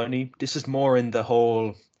pretty funny. This is more in the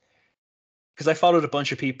whole, because I followed a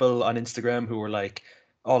bunch of people on Instagram who were like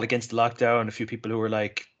all against the lockdown, a few people who were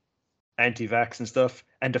like anti-vax and stuff.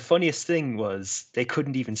 And the funniest thing was they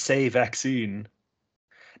couldn't even say vaccine.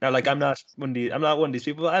 Now, like, I'm not one of these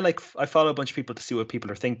people. I follow a bunch of people to see what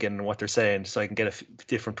people are thinking and what they're saying, so I can get a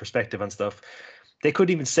different perspective on stuff. They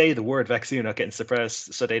couldn't even say the word vaccine without getting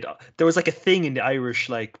suppressed. So there was like a thing in the Irish,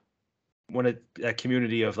 like, a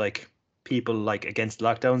community of like people like against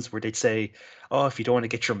lockdowns where they'd say, oh, if you don't want to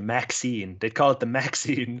get your Maxine, they'd call it the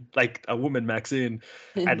Maxine, like a woman Maxine,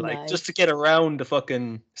 and like nice. Just to get around the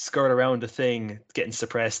fucking skirt around the thing getting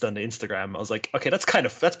suppressed on the Instagram. I was like, okay, that's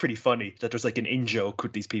pretty funny that there's like an in joke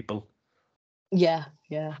with these people. Yeah.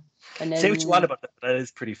 And then, say what you want about that, but that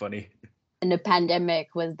is pretty funny. And the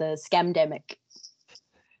pandemic was the scamdemic.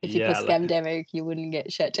 If you put scamdemic, you wouldn't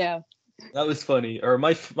get shut down. That was funny. Or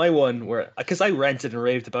my one where, because I ranted and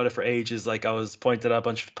raved about it for ages, like I was pointing out a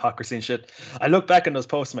bunch of hypocrisy and shit. I look back on those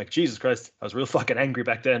posts, I'm like, Jesus Christ, I was real fucking angry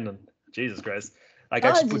back then, and Jesus Christ. Like,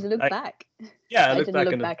 I just look back. Yeah, I didn't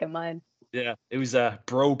look back at mine. Yeah, it was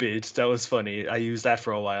bro bid. That was funny. I used that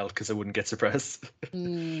for a while because I wouldn't get suppressed.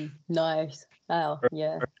 Nice. Oh,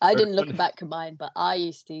 yeah. I didn't look back at mine, but I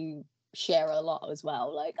used to share a lot as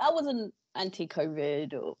well. Like, I wasn't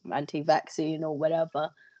anti-COVID or anti-vaccine or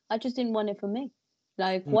whatever. I just didn't want it for me.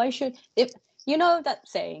 Like, why should, if you know that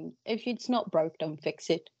saying, if it's not broke, don't fix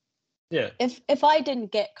it. Yeah. If I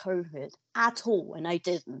didn't get COVID at all, and I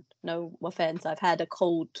didn't, no offense, I've had a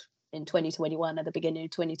cold in 2021 at the beginning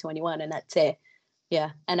of 2021, and that's it. Yeah,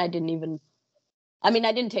 and I didn't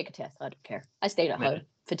take a test. I don't care. I stayed at home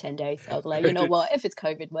for 10 days. I was like, you know what? If it's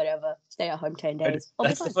COVID, whatever, stay at home 10 days.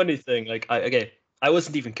 That's the funny thing. Like, I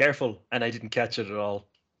wasn't even careful, and I didn't catch it at all.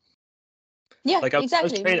 Yeah, like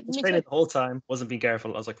exactly. I was training the whole time, wasn't being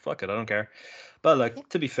careful. I was like, fuck it, I don't care. But like,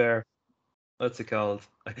 to be fair, what's it called?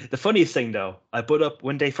 The funniest thing though, I put up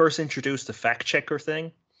when they first introduced the fact checker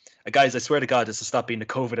thing, Guys, I swear to God, this will stop being a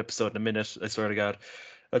COVID episode in a minute. I swear to God.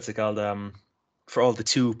 What's it called? For all the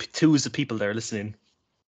twos of people there listening.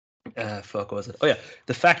 Fuck, what was it? Oh yeah,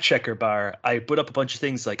 the fact checker bar. I put up a bunch of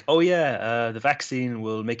things like, oh yeah, the vaccine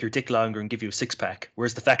will make your dick longer and give you a 6-pack.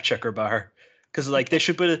 Where's the fact checker bar? Because like they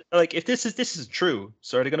should put it like if this is true,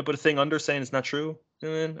 so are they going to put a thing under saying it's not true?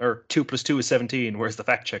 Or 2 + 2 is 17. Where's the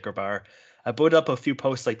fact checker bar? I put up a few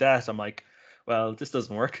posts like that. I'm like, well, this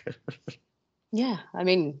doesn't work. Yeah, I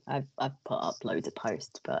mean, I've put up loads of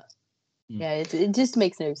posts, but yeah, it just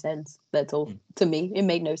makes no sense. That's all. To me, it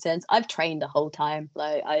made no sense. I've trained the whole time.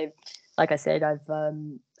 Like I said,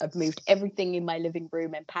 I've moved everything in my living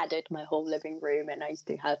room and padded my whole living room, and I used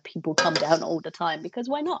to have people come down all the time because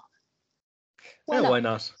why not? Why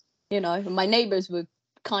not? You know, my neighbors were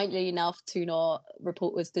kindly enough to not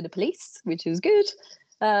report us to the police, which was good.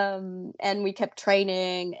 And we kept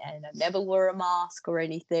training, and I never wore a mask or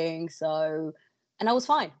anything. So, and I was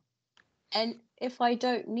fine. And if I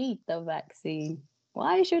don't need the vaccine,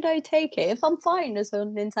 why should I take it? If I'm fine this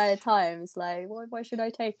whole entire time, it's like, why should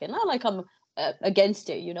I take it? Not like I'm against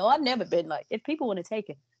it, you know. I've never been like, if people want to take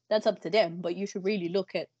it, that's up to them. But you should really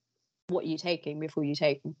look at what you're taking before you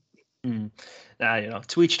take them. Nah, you know,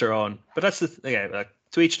 to each their own. But that's the thing. Yeah, like,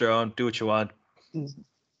 to each their own. Do what you want.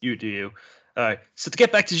 You do you. All right. So to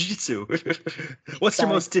get back to jiu-jitsu, what's your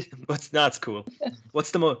most? That's cool.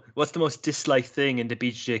 What's the most disliked thing in the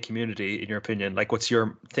BJJ community, in your opinion? Like, what's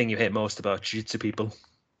your thing you hate most about jiu-jitsu people?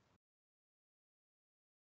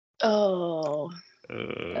 Oh.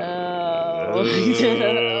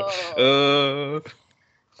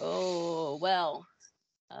 Well.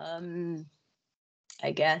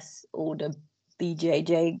 I guess all the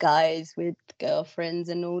BJJ guys with girlfriends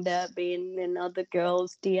and all that being in other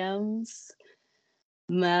girls' DMs.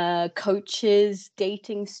 Coaches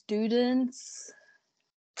dating students.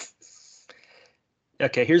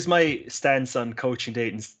 Okay, here's my stance on coaches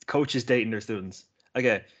dating their students.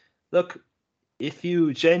 Okay, look, if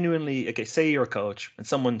you genuinely, okay, say you're a coach and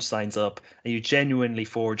someone signs up and you genuinely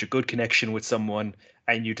forge a good connection with someone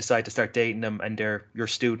and you decide to start dating them and they're your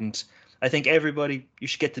student, I think you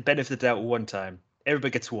should get the benefit of that one time.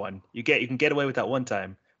 Everybody gets one. You can get away with that one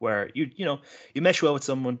time where you mesh well with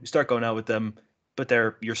someone, you start going out with them, but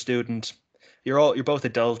they're your student. You're both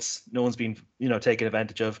adults. No one's being taken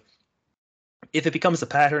advantage of. If it becomes a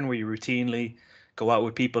pattern where you routinely go out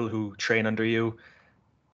with people who train under you,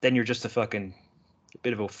 then you're just a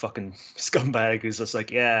bit of a fucking scumbag who's just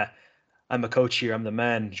like, yeah, I'm a coach here, I'm the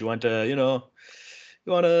man. Do you want to, you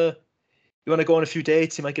want to go on a few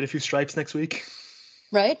dates? You might get a few stripes next week.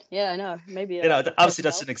 Right? Yeah, I know. Maybe. Obviously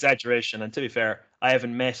that's an exaggeration. And to be fair, I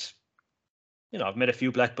haven't met. I've met a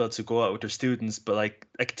few black belts who go out with their students, but like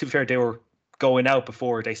to be fair, they were going out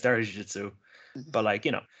before they started jiu-jitsu. But like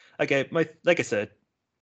I said,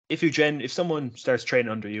 if someone starts training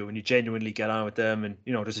under you and you genuinely get on with them and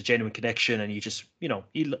there's a genuine connection and you just you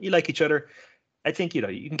like each other, I think you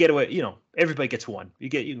can get away. Everybody gets one.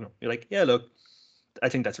 You're like, yeah, look, I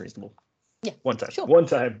think that's reasonable. Yeah, one time. Sure. One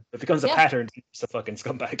time. It becomes a pattern. It's a fucking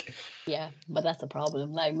scumbag. Yeah, but that's the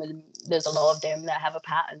problem. Like, there's a lot of them that have a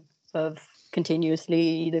pattern of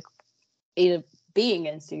continuously either being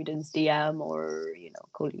in students' DM or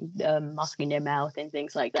calling masking their mouth and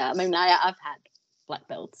things like that. I mean, I've had black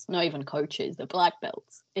belts, not even coaches, the black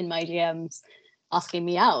belts in my DMs asking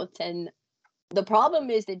me out, and the problem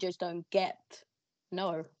is they just don't get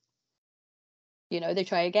no. They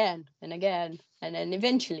try again and again, and then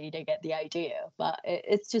eventually they get the idea. But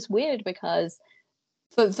it's just weird because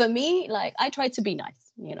for me, like, I try to be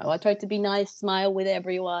nice. I try to be nice, smile with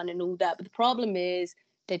everyone and all that. But the problem is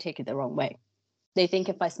they take it the wrong way. They think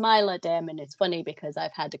if I smile at them, and it's funny because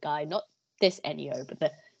I've had a guy, not this Enio, but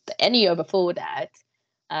the Enio before that,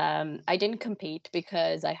 I didn't compete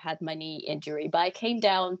because I had my knee injury, but I came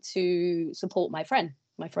down to support my friend,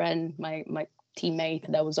 my teammate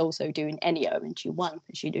that was also doing Enio, and she won,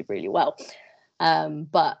 and she did really well.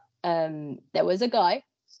 But there was a guy,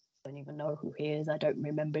 I don't even know who he is, I don't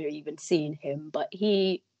remember even seeing him, but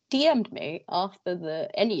he DM'd me after the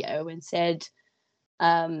Enio and said,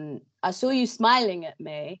 I saw you smiling at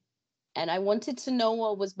me, and I wanted to know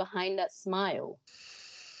what was behind that smile.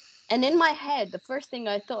 And in my head, the first thing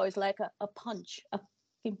I thought was like a punch, a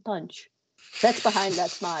fucking punch. That's behind that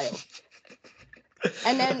smile.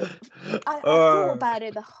 And then I thought about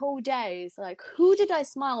it the whole day. It's like, who did I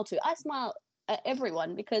smile to? I smile at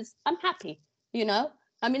everyone because I'm happy,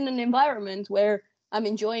 I'm in an environment where I'm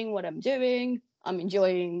enjoying what I'm doing. I'm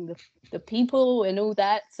enjoying the people and all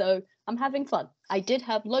that. So I'm having fun. I did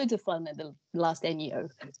have loads of fun at the last NEO.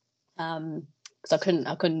 Because I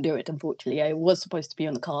couldn't do it, unfortunately. I was supposed to be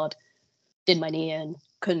on the card. did my knee in,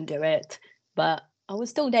 couldn't do it, but I was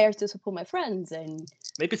still there to support my friends. And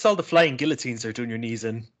maybe it's all the flying guillotines they're doing your knees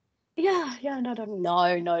in. Yeah,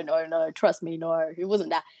 no. Trust me, no, it wasn't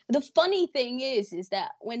that. The funny thing is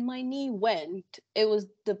that when my knee went, it was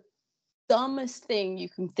the dumbest thing you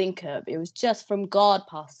can think of. It was just from guard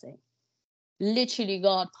passing, literally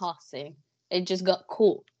guard passing. It just got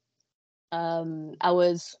caught. I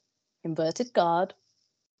was inverted guard,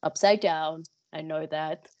 upside down. I know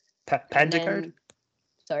that. Panda guard?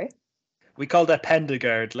 Sorry? We call that panda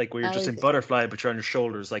guard, like where you're just in butterfly, but you're on your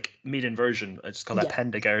shoulders, like meat inversion. I just call that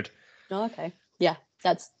panda guard. Oh, okay. Yeah,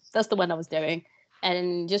 that's the one I was doing.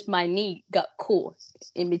 And just my knee got caught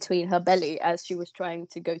in between her belly as she was trying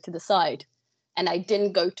to go to the side. And I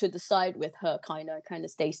didn't go to the side with her, kind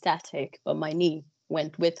of stay static, but my knee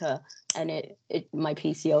went with her, and my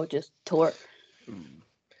PCL just tore.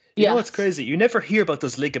 You know what's crazy? You never hear about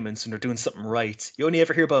those ligaments when they're doing something right. You only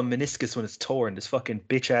ever hear about meniscus when it's torn. This fucking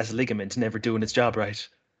bitch ass ligament never doing its job right.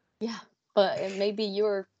 Yeah, but maybe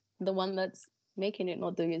you're the one that's making it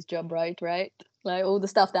not doing its job right? Like all the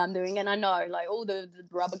stuff that I'm doing, and I know, like all the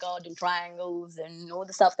rubber guard and triangles and all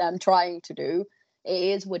the stuff that I'm trying to do, it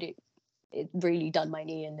is what it really done my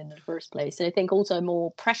knee in the first place. And I think also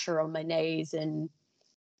more pressure on my knees, and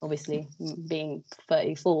obviously being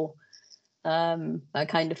 34, I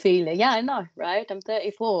kind of feel it. Yeah, I know, right? I'm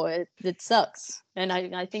 34. It sucks, and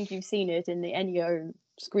I think you've seen it in the Ennio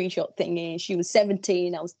screenshot thingy. She was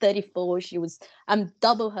 17, I was 34. I'm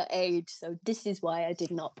double her age, so this is why I did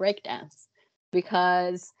not breakdance,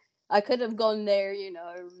 because I could have gone there,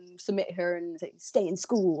 submit her and say, stay in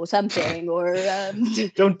school or something, or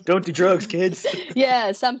don't do drugs, kids.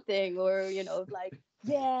 Yeah, something, or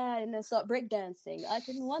and then start breakdancing. I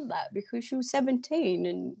didn't want that because she was 17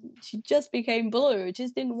 and she just became blue. I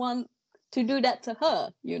just didn't want to do that to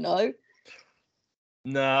her,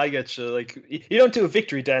 Nah, I get you. Like, you don't do a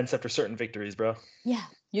victory dance after certain victories, bro. Yeah,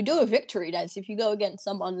 you do a victory dance if you go against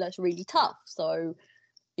someone that's really tough. So,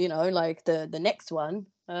 like the next one,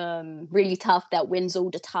 really tough, that wins all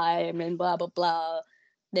the time and blah, blah, blah.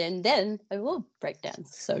 Then I will break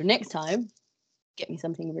dance. So next time, get me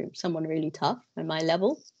someone really tough at my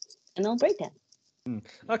level, and I'll break dance.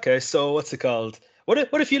 Okay, so what's it called? What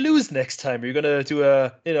if you lose next time? Are you gonna do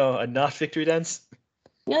a not victory dance?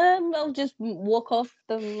 I'll just walk off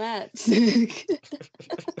the mat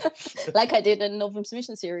like I did in Novum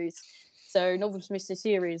Submission Series. So Novum Submission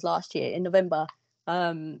Series last year in November,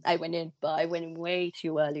 I went in, but I went in way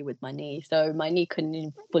too early with my knee. So my knee couldn't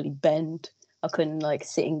even fully bend. I couldn't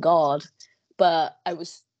sit in guard, but I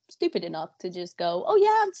was stupid enough to just go, oh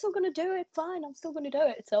yeah, I'm still going to do it. Fine, I'm still going to do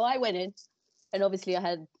it. So I went in, and obviously I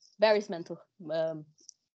had various mental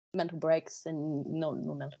breaks, and not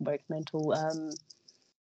mental breaks,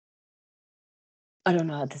 I don't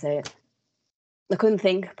know how to say it. I couldn't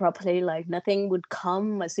think properly. Like nothing would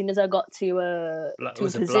come as soon as I got to a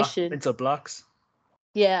position. Mental blocks.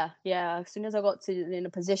 Yeah. As soon as I got in a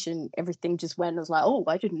position, everything just went. I was like, oh,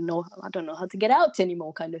 I don't know how to get out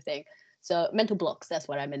anymore, kind of thing. So mental blocks. That's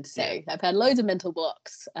what I meant to say. Yeah. I've had loads of mental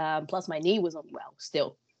blocks. Plus my knee was unwell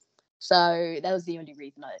still. So that was the only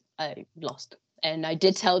reason I lost. And I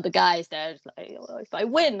did tell the guys that if I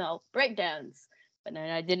win, I'll break dance. But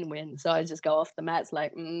then I didn't win, so I just go off the mats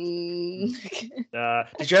like. Did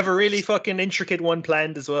you have a really fucking intricate one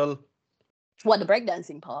planned as well? What, the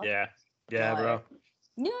breakdancing part? Yeah, bro.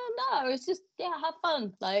 Yeah, no, it's just have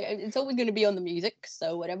fun. Like it's always going to be on the music,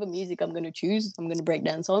 so whatever music I'm going to choose, I'm going to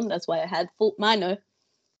breakdance on. That's why I had Fort Minor,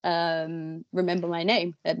 Remember My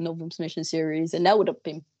Name at Novum Submission Series, and that would have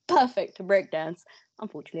been perfect to breakdance.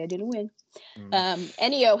 Unfortunately, I didn't win.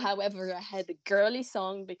 Ennio, however, I had a girly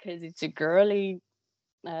song because it's a girly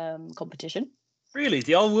competition. Really?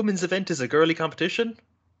 The all-women's event is a girly competition?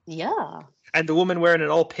 Yeah. And the woman wearing an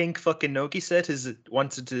all-pink fucking Nogi set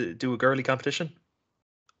wanted to do a girly competition?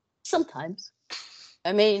 Sometimes.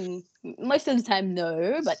 I mean, most of the time,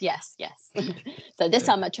 no, but yes. So this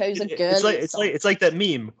time I chose a girly song. It's like that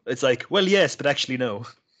meme. It's like, well, yes, but actually no.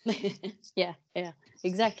 Yeah,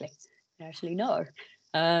 exactly. Actually, no.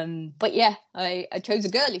 But yeah, I chose a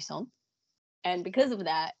girly song. And because of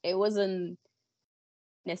that, it wasn't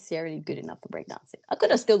necessarily good enough for breakdancing. I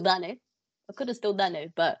could have still done it.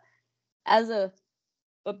 But as a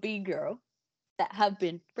B girl that have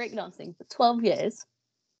been breakdancing for 12 years,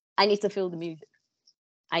 I need to feel the music.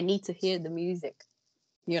 I need to hear the music,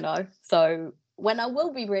 So when I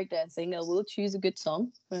will be breakdancing, I will choose a good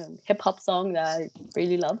song, hip-hop song that I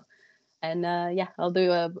really love. And I'll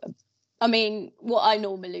do what I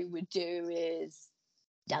normally would do is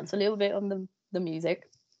dance a little bit on the music,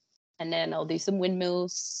 and then I'll do some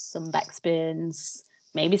windmills, some backspins,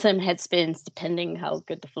 maybe some head spins, depending how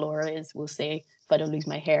good the floor is. We'll see if I don't lose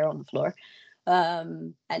my hair on the floor.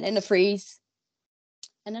 And then a freeze,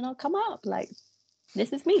 and then I'll come up like,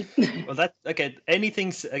 this is me. Well,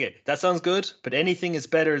 that sounds good, but anything is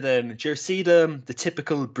better than, do you see the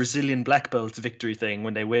typical Brazilian black belt victory thing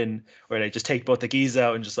when they win, where they just take both the gis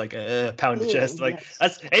out and just like pound the chest? Like,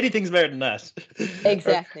 that's anything's better than that.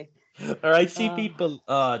 Exactly. Or I see people.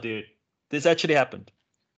 Oh, dude, this actually happened.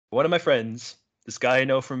 One of my friends, this guy I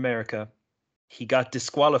know from America, he got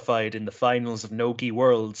disqualified in the finals of No-Gi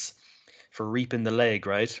Worlds for reaping the leg.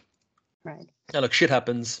 Right. Right. Now, look, shit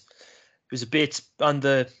happens. It was a bit on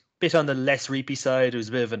the less reapy side. It was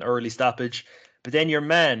a bit of an early stoppage. But then your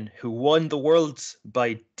man who won the worlds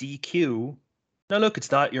by DQ. Now look, it's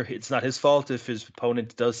not his fault if his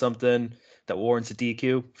opponent does something that warrants a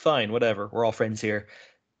DQ. Fine, whatever. We're all friends here.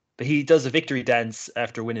 But he does a victory dance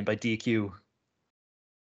after winning by DQ.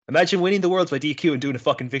 Imagine winning the worlds by DQ and doing a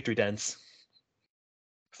fucking victory dance.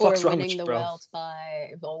 Or winning the world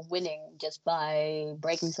winning just by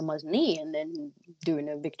breaking someone's knee and then doing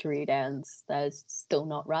a victory dance. That's still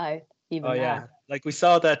not right. Even yeah, like we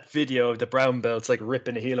saw that video of the brown belts like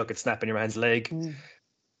ripping a heel hook and snapping your man's leg.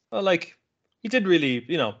 Well, like you did really,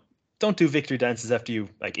 don't do victory dances after you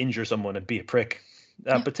like injure someone and be a prick.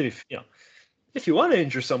 But if you want to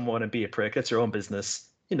injure someone and be a prick, that's your own business.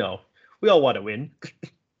 We all want to win.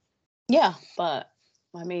 Yeah, but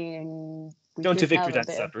I mean. Don't do victory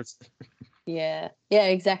dances afterwards. Yeah,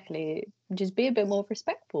 exactly. Just be a bit more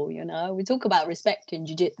respectful, We talk about respect in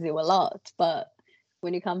jiu-jitsu a lot, but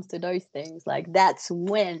when it comes to those things, like that's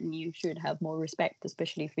when you should have more respect,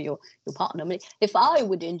 especially for your partner. I mean, if I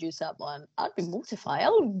would injure someone, I'd be mortified.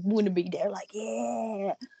 I wouldn't be there like,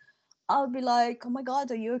 yeah. I'd be like, oh my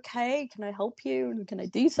God, are you okay? Can I help you? Can I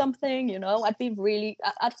do something? I'd feel really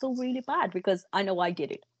bad because I know I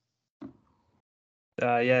did it.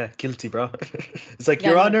 Yeah, guilty, bro. It's like,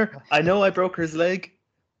 Your Honor, I know I broke his leg,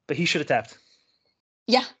 but he should have tapped.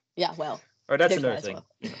 Yeah, well. Or that's another thing.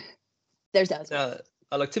 Well. There's that as well.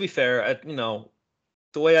 Like, to be fair,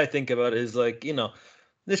 the way I think about it is like,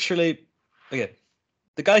 literally, okay,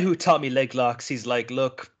 the guy who taught me leg locks, he's like,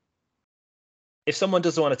 look, if someone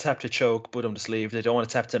doesn't want to tap to choke, put them to sleeve. They don't want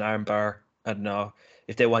to tap to an arm bar, I don't know.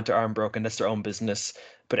 If they want their arm broken, that's their own business.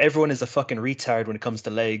 But everyone is a fucking retard when it comes to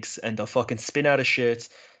legs, and they'll fucking spin out of shit.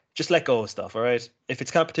 Just let go of stuff, all right? If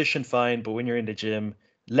it's competition, fine. But when you're in the gym,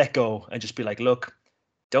 let go and just be like, look,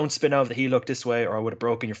 don't spin out of the heel hook this way, or I would have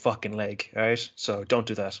broken your fucking leg, all right? So don't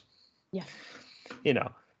do that. Yeah. But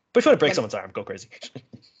if you want to break someone's arm, go crazy.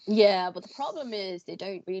 Yeah, but the problem is they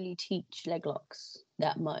don't really teach leg locks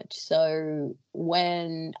that much. So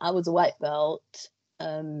when I was a white belt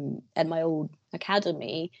at my old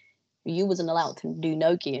academy, you wasn't allowed to do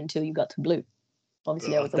no-gi until you got to blue.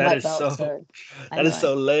 Obviously, I was a white belt. That is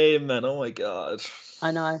so lame, man. Oh my God. I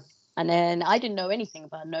know. And then I didn't know anything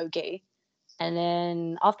about no-gi. And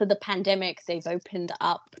then after the pandemic, they've opened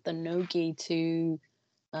up the no-gi to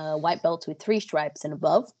white belts with 3 stripes and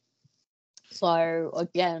above. So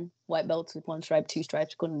again, white belts with 1 stripe, 2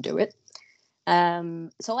 stripes couldn't do it.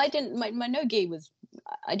 So I didn't. My no-gi was.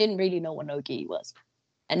 I didn't really know what no-gi was.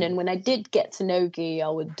 And then when I did get to no-gi, I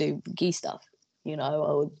would do gi stuff. I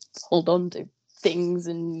would hold on to things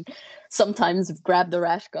and sometimes grab the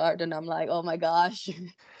rash guard, and I'm like, oh my gosh,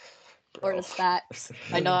 or the stacks.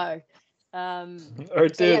 I know. Or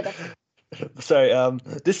dude, sorry.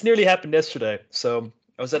 This nearly happened yesterday. So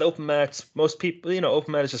I was at open mat. Most people,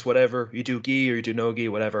 open mat is just whatever. You do gi or you do no gi,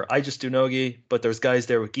 whatever. I just do no gi, but there's guys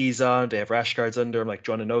there with gis on. They have rash guards under. I'm like,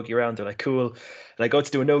 do you want a no gi round? They're like, cool. And I go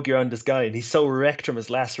to do a no gi round with this guy, and he's so wrecked from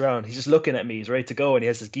his last round. He's just looking at me. He's ready to go, and he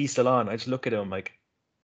has his gi still on. I just look at him like,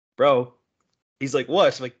 bro. He's like,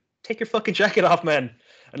 what? I'm like, take your fucking jacket off, man.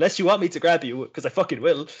 Unless you want me to grab you, because I fucking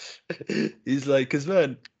will. He's like, because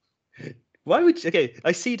man, why would you? Okay,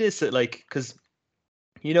 I see this at like, because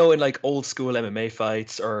in like old school MMA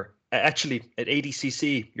fights, or actually at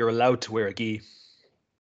ADCC, you're allowed to wear a gi.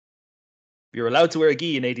 You're allowed to wear a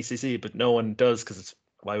gi in ADCC, but no one does because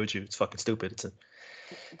why would you? It's fucking stupid.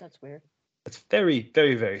 That's weird. It's very,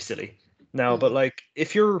 very, very silly. Now, but like,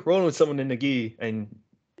 if you're rolling with someone in a gi, and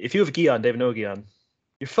if you have a gi on, they have no gi on,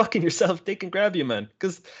 you're fucking yourself. They can grab you, man.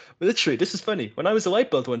 Because literally, this is funny. When I was a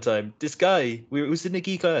white belt one time, this guy, it was in a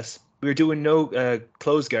gi class. We were doing no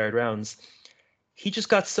close guard rounds. He just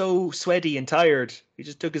got so sweaty and tired. He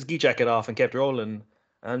just took his gi jacket off and kept rolling.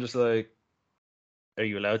 And I'm just like, are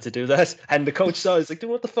you allowed to do that? And the coach saw, he's like, dude,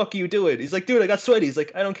 what the fuck are you doing? He's like, dude, I got sweaty. He's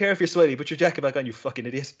like, I don't care if you're sweaty, put your jacket back on, you fucking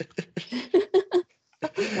idiot.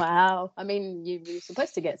 Wow. I mean, you're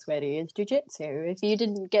supposed to get sweaty. It's jiu-jitsu. If you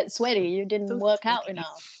didn't get sweaty, you didn't work out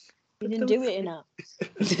enough. You didn't do it enough.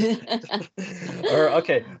 Or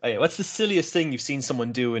okay, what's the silliest thing you've seen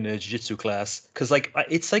someone do in a jiu-jitsu class? Because like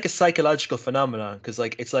it's like a psychological phenomenon. Because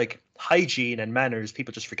like it's like hygiene and manners,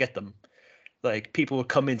 people just forget them. Like people will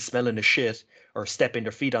come in smelling of shit or stepping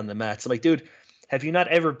their feet on the mats. I'm like, dude, have you not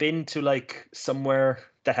ever been to like somewhere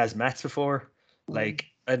that has mats before? Like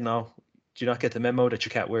I don't know, do you not get the memo that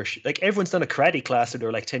you can't wear like everyone's done a karate class when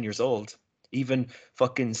they're like 10 years old. Even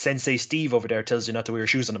fucking Sensei Steve over there tells you not to wear your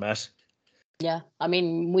shoes on the mat. Yeah, I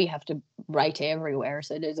mean, we have to write everywhere.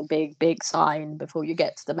 So there's a big sign before you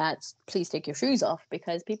get to the mats. Please take your shoes off,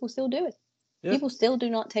 because people still do it. Yeah. People still do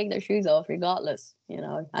not take their shoes off regardless, you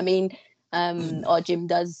know. I mean, our gym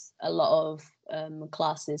does a lot of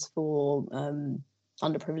classes for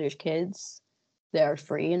underprivileged kids. They're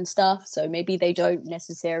free and stuff. So maybe they don't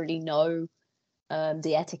necessarily know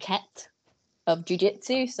the etiquette of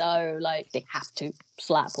jiu-jitsu. So like they have to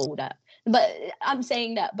slap all that. But I'm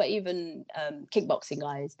saying that, but even kickboxing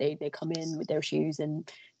guys, they come in with their shoes and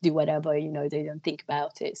do whatever, you know, they don't think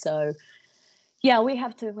about it. So yeah, we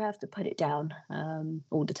have to put it down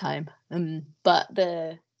all the time. But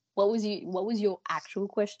what was your actual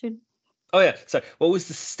question? Oh yeah, sorry. What was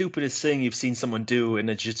the stupidest thing you've seen someone do in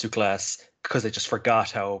a jiu-jitsu class because they just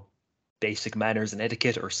forgot how basic manners and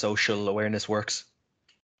etiquette or social awareness works?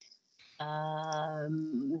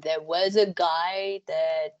 There was a guy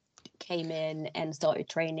that came in and started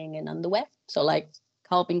training in underwear. So like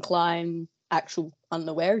Calvin Klein actual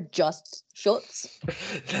underwear, just shorts.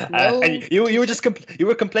 No and you were just you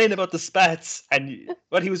were complaining about the spats and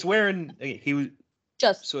what he was wearing. He was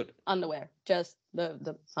just underwear, just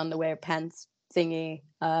the underwear pants thingy.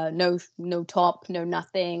 No top, no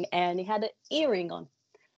nothing, and he had an earring on.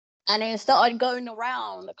 And he started going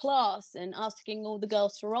around the class and asking all the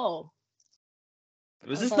girls to roll.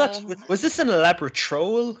 Was this an elaborate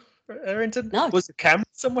troll, Arrington? No. Was the camera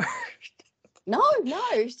somewhere? No,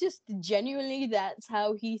 it's just genuinely that's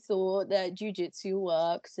how he thought that jiu-jitsu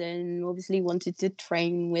works, and obviously wanted to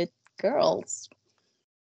train with girls.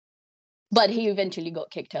 But he eventually got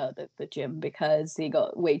kicked out of the gym because he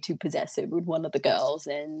got way too possessive with one of the girls,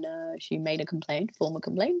 and she made a formal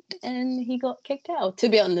complaint, and he got kicked out. To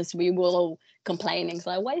be honest, we were all complaining. It's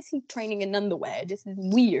like, why is he training in underwear? This is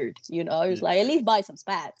weird, you know? It's like, at least buy some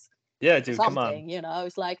spats. Yeah, dude, come on. You know,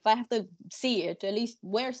 it's like, if I have to see it, at least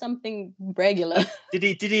wear something regular.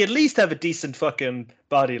 Did he at least have a decent fucking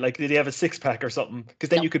body? Like, did he have a six-pack or something? Because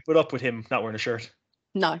then you could put up with him not wearing a shirt.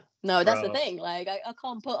 No, that's the thing. Like, I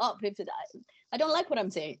can't put up if I don't like what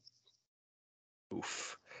I'm seeing.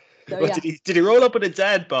 Oof. So, yeah. Did he roll up with a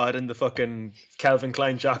dad bod and the fucking Calvin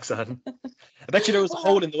Klein jocks on? I bet you there was a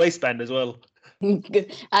hole in the waistband as well.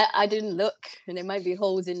 I didn't look, and there might be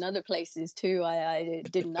holes in other places too. I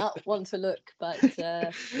did not want to look, but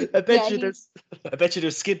I bet you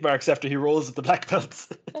there's skid marks after he rolls at the black belts.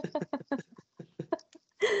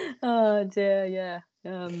 Oh dear, yeah.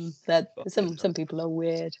 That some people are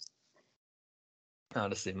weird.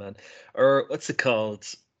 Honestly, man. Or what's it called?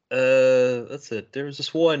 That's it. There was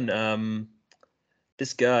this one.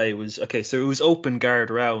 This guy was okay. So it was open guard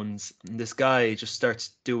rounds, and this guy just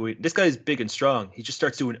starts doing. This guy's big and strong. He just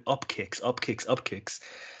starts doing up kicks,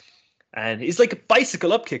 and he's like a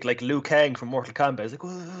bicycle up kick, like Liu Kang from Mortal Kombat. He's like,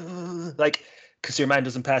 whoa, like, because your man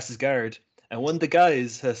doesn't pass his guard, and one of the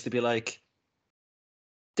guys has to be like,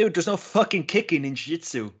 dude, there's no fucking kicking in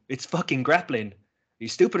jiu-jitsu. It's fucking grappling. Are you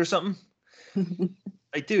stupid or something?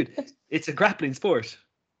 Like, dude, it's a grappling sport.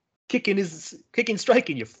 Kicking,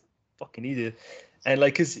 striking, you fucking idiot. And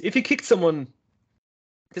like, cause if you kick someone,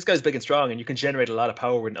 this guy's big and strong, and you can generate a lot of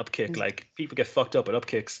power with an up kick. Like, people get fucked up with up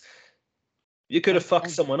kicks. You could have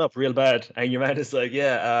fucked someone up real bad, and your man is like,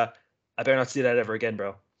 I better not see that ever again,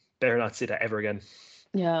 bro. Better not see that ever again.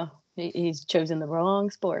 Yeah, he's chosen the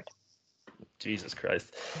wrong sport. Jesus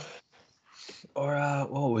Christ. Or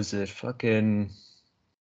what was it? Fucking.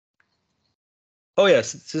 Oh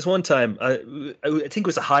yes, this one time, I think it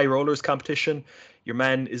was a high rollers competition. Your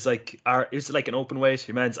man is like, it's like an open weight.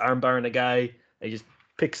 Your man's arm barring a guy, and he just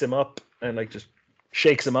picks him up and like just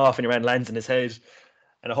shakes him off, and your man lands in his head.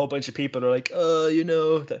 And a whole bunch of people are like,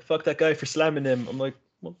 fuck that guy for slamming him. I'm like,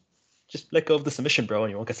 well, just let go of the submission, bro,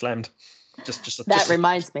 and you won't get slammed.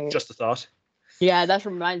 Reminds me. Just a thought. Yeah, that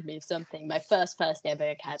reminds me of something. My first ever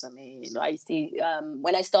academy. I used to,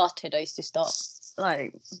 when I started, I used to start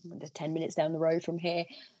like 10 minutes down the road from here.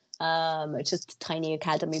 It's just a tiny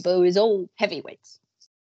academy, but it was all heavyweights,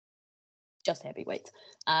 just heavyweights.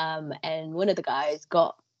 And one of the guys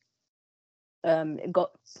got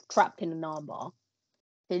trapped in an armbar.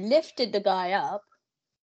 They lifted the guy up,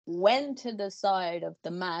 went to the side of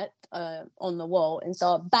the mat on the wall and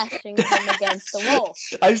started bashing him against the wall.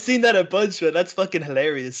 I've seen that a bunch, man. That's fucking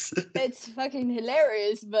hilarious. It's fucking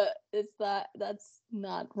hilarious, but that's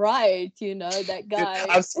not right, that guy.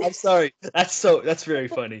 I'm sorry. That's very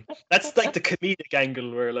funny. That's like the comedic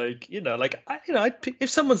angle where, like, if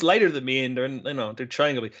someone's lighter than me and they're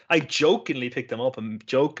trying to, I jokingly pick them up and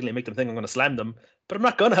jokingly make them think I'm going to slam them, but I'm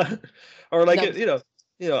not gonna. Or like, no.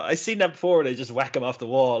 I've seen that before. They just whack them off the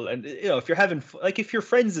wall, and if you're if you're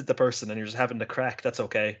friends with the person and you're just having the crack, that's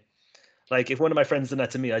okay. Like, if one of my friends did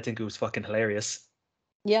that to me, I think it was fucking hilarious.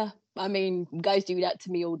 Yeah, I mean, guys do that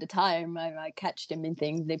to me all the time. I catch them in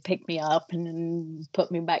things. They pick me up and then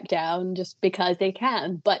put me back down just because they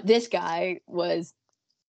can. But this guy was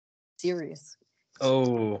serious.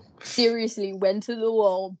 Oh. Seriously went to the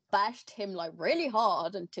wall, bashed him like really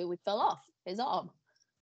hard until it fell off his arm.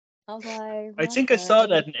 I was like, I think I saw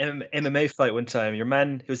that in an MMA fight one time. Your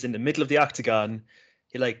man, who was in the middle of the octagon,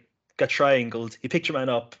 he like got triangled. He picked your man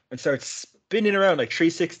up and started spinning around like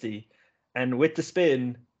 360, and with the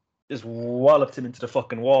spin, just walloped him into the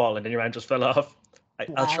fucking wall, and then your man just fell off.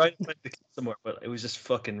 I'll try to find the clip somewhere, but it was just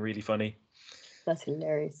fucking really funny. That's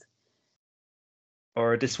hilarious.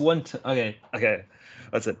 Or this one, okay,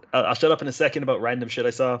 that's it. I'll shut up in a second about random shit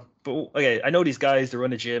I saw. But okay, I know these guys. They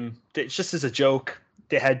run a gym. It's just as a joke.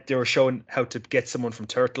 They were showing how to get someone from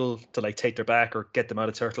Turtle to like take their back or get them out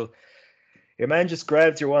of Turtle. Your man just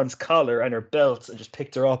grabbed your one's collar and her belt and just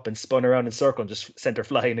picked her up and spun around in a circle and just sent her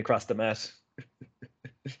flying across the mat.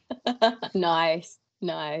 Nice.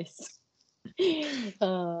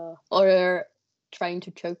 Or trying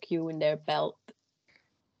to choke you in their belt.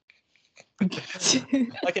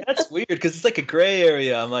 Like, that's weird because it's like a gray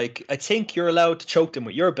area. I'm like, I think you're allowed to choke them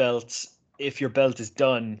with your belt if your belt is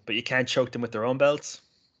done, but you can't choke them with their own belts.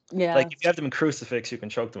 Yeah. Like, if you have them in crucifix, you can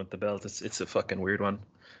choke them with the belt. It's a fucking weird one.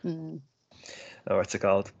 Oh, what's it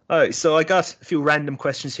called? All right, so I got a few random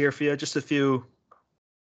questions here for you. Just a few,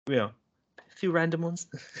 a few random ones.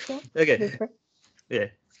 Yeah, okay. Yeah.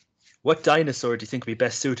 What dinosaur do you think would be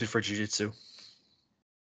best suited for jiu-jitsu?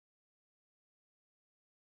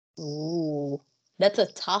 Ooh, that's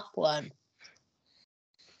a tough one.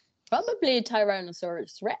 Probably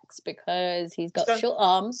Tyrannosaurus Rex because he's got short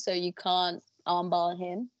arms, so you can't armbar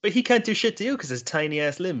him. But he can't do shit to you because his tiny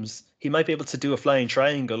ass limbs. He might be able to do a flying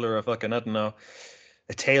triangle or a fucking, I don't know,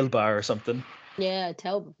 a tail bar or something. Yeah,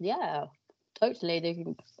 yeah, totally. They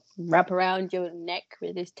can wrap around your neck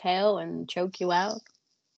with his tail and choke you out.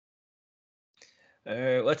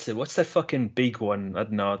 What's that fucking big one? I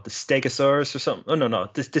don't know, the Stegosaurus or something. Oh no,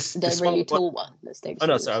 the really tall one. The Stegosaurus. Oh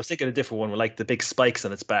no, sorry, I was thinking a different one with like the big spikes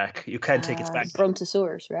on its back. You can't take its back.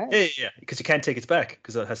 Brontosaurus, right? Yeah, because you can't take its back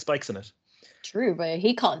because it has spikes in it. True, but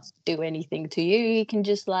he can't do anything to you. He can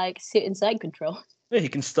just like sit in side control. Yeah, he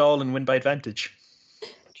can stall and win by advantage.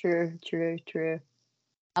 True.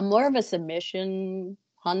 I'm more of a submission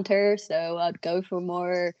hunter, so I'd go for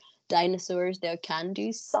more dinosaurs that can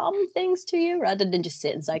do some things to you rather than just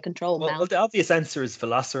sit in side control. Well, the obvious answer is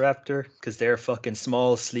Velociraptor because they're fucking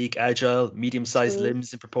small, sleek, agile, medium-sized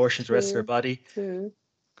limbs in proportion to the rest of their body. True.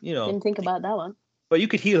 Didn't think about that one. But you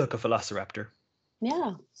could heel hook a Velociraptor.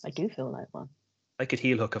 Yeah, I do feel like one. I could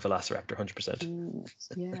heel hook a Velociraptor 100%.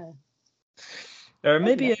 Yeah. Or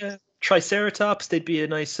maybe a Triceratops. They'd be a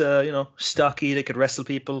nice, stocky. They could wrestle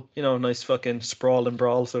people. Nice fucking sprawl and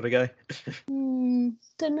brawl sort of guy.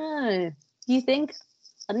 Don't know. You think?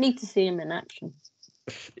 I'd need to see him in action.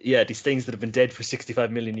 Yeah, these things that have been dead for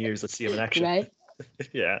 65 million years. Let's see him in action. Right?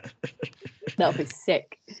 Yeah. That would be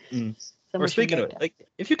sick. Or speaking of it, like,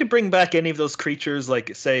 if you could bring back any of those creatures,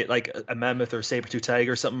 like say like a mammoth or a saber-tooth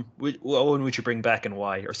tiger or something, what one would you bring back and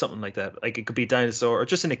why, or something like that? Like, it could be a dinosaur or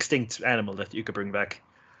just an extinct animal that you could bring back.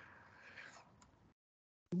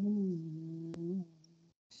 Don't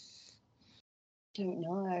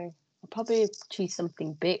know. I'll probably choose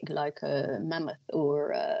something big like a mammoth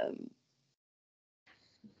or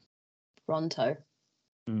Bronto.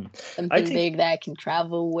 Something big that I can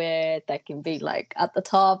travel with, that can be like at the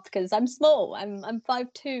top, because I'm small. I'm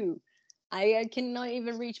 5'2". I cannot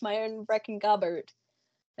even reach my own freaking cupboard,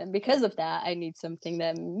 and because of that, I need something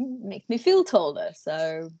that makes me feel taller.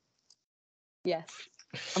 So, yes,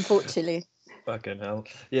 unfortunately. Fucking hell.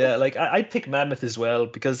 Yeah, like I'd pick mammoth as well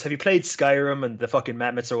because have you played Skyrim and the fucking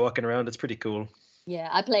mammoths are walking around? It's pretty cool. Yeah,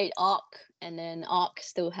 I played Ark, and then Ark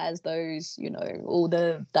still has those, all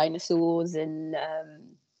the dinosaurs and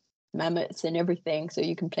mammoths and everything, so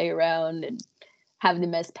you can play around and have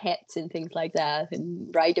them as pets and things like that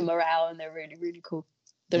and ride them around. They're really, really cool.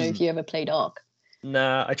 Don't know if you ever played Ark.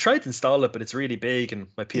 Nah, I tried to install it, but it's really big and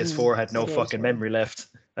my PS4 had no fucking memory left.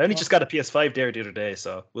 I only just got a PS5 there the other day,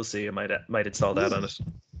 so we'll see. I might install that on it.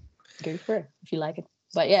 Go for it if you like it.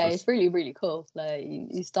 But yeah, it's really, really cool. Like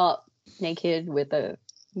you start naked with a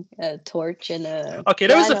torch and a. Okay,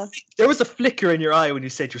 there was a flicker in your eye when you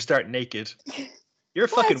said you're starting naked. You're a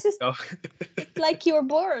fucking it's like you were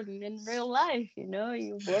born in real life, you know.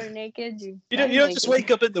 You were born naked. You don't just wake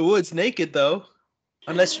up in the woods naked though,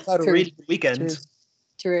 unless you've had a really good weekend.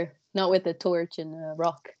 True. Not with a torch and a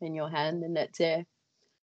rock in your hand, and that's it.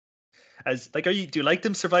 Do you like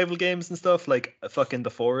them survival games and stuff like fucking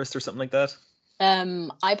The Forest or something like that?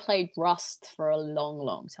 I played Rust for a long,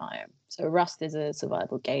 long time. So Rust is a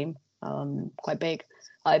survival game, quite big.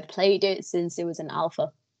 I played it since it was an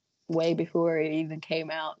alpha, way before it even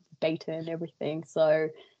came out, beta and everything. So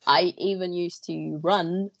I even used to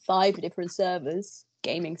run 5 different servers,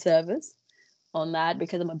 gaming servers, on that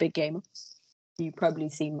because I'm a big gamer. You probably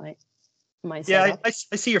see my setup. I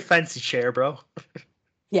see your fancy chair, bro.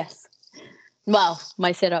 Yes. Well,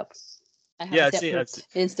 my setup. I have a separate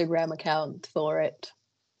Instagram account for it.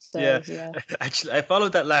 So, yeah. Actually, I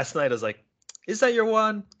followed that last night. I was like, is that your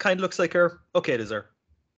one? Kind of looks like her. Okay, it is her.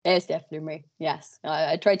 It's definitely me. Yes.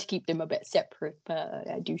 I try to keep them a bit separate, but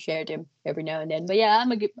I do share them every now and then. But yeah,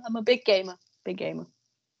 I'm a big gamer. Big gamer.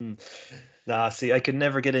 Nah, see, I can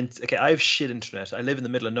never get into. Okay, I have shit internet. I live in the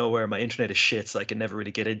middle of nowhere. My internet is shit, so I can never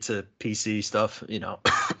really get into PC stuff. You know.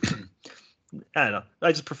 I don't know.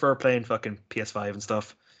 I just prefer playing fucking PS5 and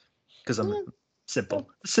stuff because I'm simple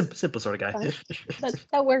sort of guy.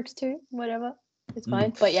 That works too. Whatever, it's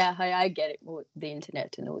fine. But yeah, I get it. The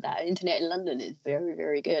internet and all that. Internet in London is very,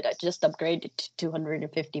 very good. I just upgraded to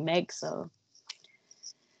 250 megs, so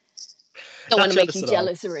don't want to make you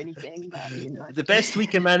jealous or anything. But you know, the best we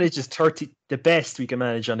can manage is 30. The best we can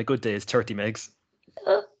manage on a good day is 30 megs.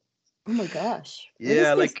 Oh my gosh!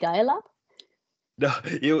 Yeah, like dial-up. No,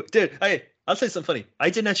 I'll say something funny. I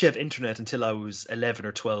didn't actually have internet until I was 11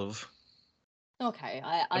 or 12. Okay,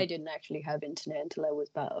 I didn't actually have internet until I was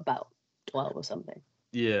about 12 or something.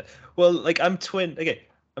 Yeah, well, like I'm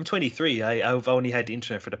 23. I've only had the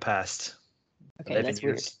internet for the past 11 that's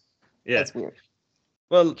years. Weird. Yeah, that's weird.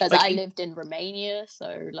 Well, because I lived in Romania,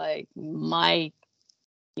 so like my,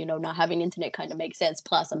 not having internet kind of makes sense.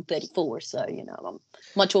 Plus, I'm 34, so I'm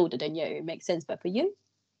much older than you. It makes sense, but for you.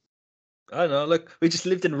 I don't know. Look, we just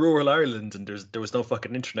lived in rural Ireland, and there was no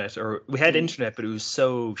fucking internet, or we had internet, but it was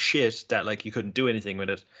so shit that like you couldn't do anything with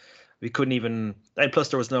it. We couldn't even, and plus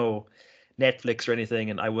there was no Netflix or anything,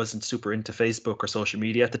 and I wasn't super into Facebook or social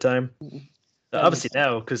media at the time. Obviously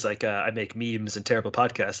now, because like I make memes and terrible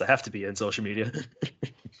podcasts, I have to be in social media.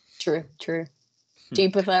 True. Do you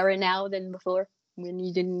prefer it now than before when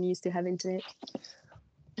you didn't used to have internet?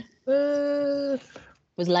 Was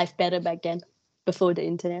life better back then, before the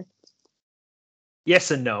internet?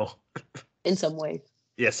 Yes and no. In some ways.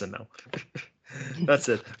 Yes and no. That's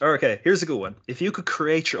it. Okay, here's a good one. If you could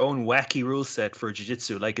create your own wacky rule set for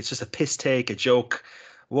jiu-jitsu, like it's just a piss take, a joke,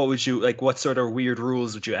 what would you like? What sort of weird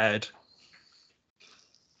rules would you add?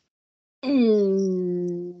 I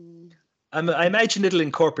imagine it'll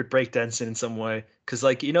incorporate breakdancing in some way, because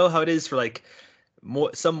like you know how it is for like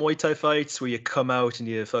some Muay Thai fights where you come out and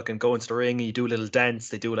you fucking go into the ring and you do a little dance.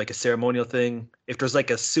 They do like a ceremonial thing. If there's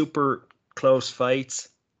like a super close fight,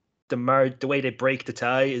 the way they break the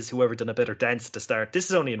tie is whoever done a better dance at the start. This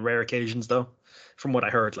is only in rare occasions though, from what I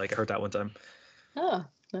heard. Like I heard that one time. Oh,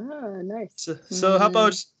 nice. So how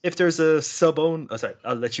about if there's a sub-own? Oh, sorry,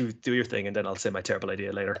 I'll let you do your thing and then I'll say my terrible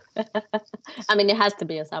idea later. I mean, it has to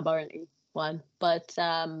be a sub-only one, but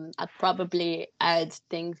I'd probably add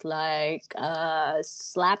things like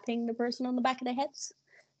slapping the person on the back of the heads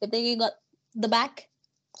if they got the back.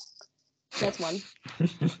 That's one.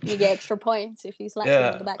 You get extra points if you slap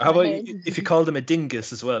them on the back of the head. If you call them a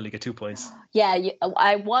dingus as well, you get 2 points. Yeah,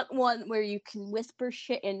 I want one where you can whisper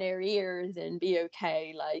shit in their ears and be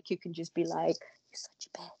okay. Like, you can just be like, you're such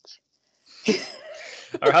a bitch.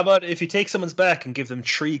 Or how about if you take someone's back and give them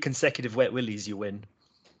 3 consecutive wet willies, you win.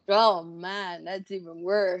 Oh, man, that's even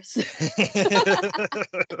worse.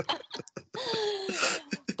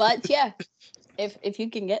 But, yeah, if you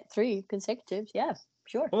can get 3 consecutive, yeah.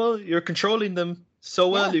 Sure. Well, you're controlling them so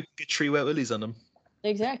well, you can get 3 wet willies on them.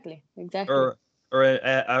 Exactly. Or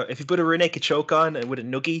if you put a rear naked choke on and with a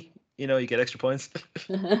noogie, you get extra points.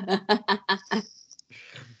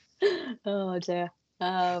 Oh dear.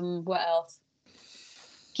 What else?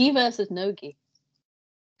 Gi versus no gi.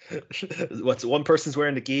 What's one person's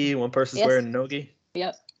wearing the gi, one person's wearing the no gi?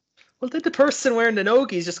 Yep. Well, then the person wearing the no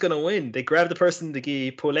gi is just gonna win. They grab the person in the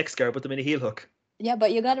gi, pull X guard, put them in a heel hook. Yeah,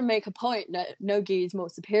 but you got to make a point that no-gi is more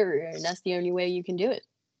superior, and that's the only way you can do it.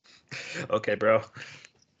 Okay, bro.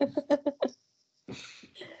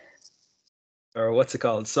 or what's it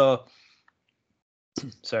called? So,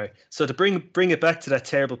 sorry. So to bring it back to that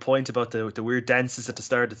terrible point about the weird dances at the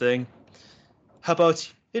start of the thing. How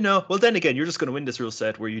about, well then again, you're just going to win this rule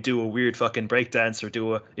set where you do a weird fucking break dance or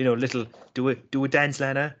do a, little, do a dance,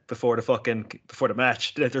 Lana, before the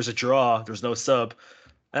match. If there's a draw, there's no sub.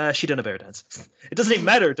 She done a better dance. It doesn't even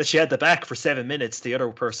matter that she had the back for 7 minutes. The other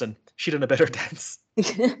person, she done a better dance.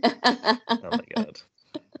 Oh my god.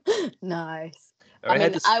 Nice.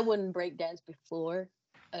 I wouldn't break dance before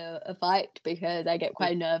a fight because I get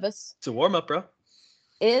quite nervous. It's a warm up, bro.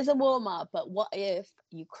 It is a warm up, but what if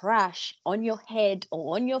you crash on your head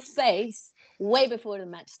or on your face way before the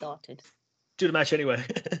match started? Do the match anyway.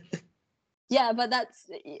 Yeah, but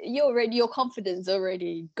your confidence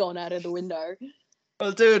already gone out of the window.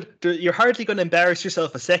 Well, dude, you're hardly going to embarrass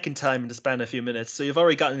yourself a second time in the span of a few minutes, so you've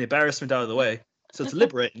already gotten the embarrassment out of the way. So it's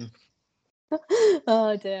liberating.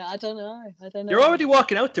 Oh dear, I don't know. You're already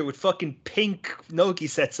walking out there with fucking pink nogi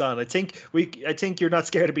sets on. I think you're not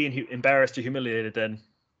scared of being embarrassed or humiliated then.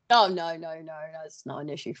 Oh no, that's not an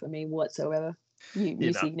issue for me whatsoever.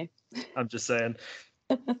 You see me. I'm just saying.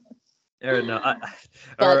 Or no,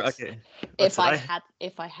 okay. If I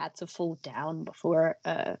had to fall down before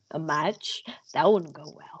a match, that wouldn't go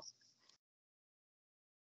well.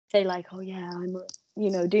 Say like, oh yeah, I'm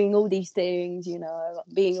doing all these things,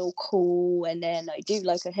 being all cool, and then I do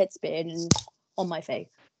like a head spin on my face.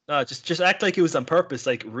 No, just act like it was on purpose,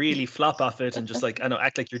 like really flop off it and just like,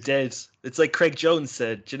 act like you're dead. It's like Craig Jones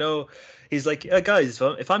said, he's like, guys,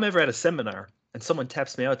 if I'm ever at a seminar and someone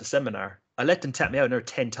taps me out at the seminar, I let them tap me out another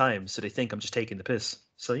 10 times so they think I'm just taking the piss.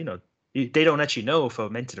 So, they don't actually know if I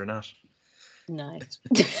meant it or not. Nice.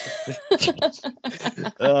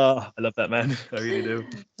 Oh, I love that, man. I really do.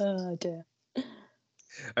 Oh, dear.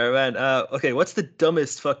 All right, man. Okay, what's the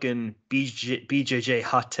dumbest fucking BJJ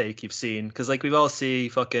hot take you've seen? Because like we've all see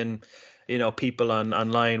fucking, people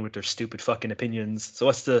online with their stupid fucking opinions. So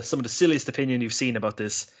what's some of the silliest opinion you've seen about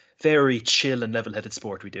this very chill and level-headed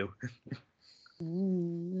sport we do?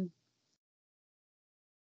 I'm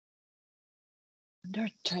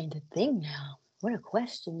trying to think now. What a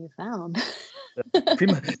question you found.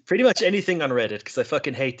 pretty much anything on Reddit, because I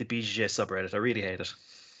fucking hate the BJJ subreddit. I really hate it.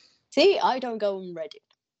 See, I don't go on Reddit.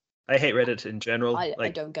 I hate Reddit in general. I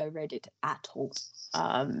don't go Reddit at all.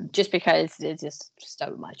 Just because there's just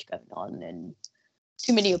so much going on and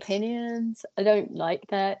too many opinions. I don't like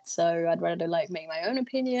that, so I'd rather make my own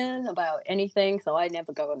opinion about anything. So I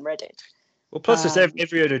never go on Reddit. Well, plus there's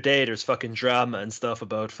every other day there's fucking drama and stuff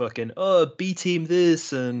about fucking B team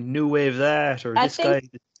this and new wave that or this guy.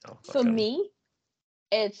 For me,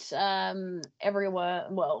 it's everyone.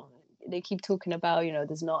 Well, they keep talking about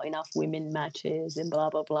there's not enough women matches and blah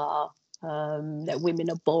blah blah. That women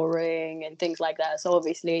are boring and things like that. So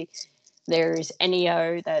obviously there's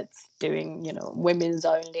NEO that's doing women's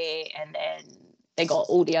only, and then they got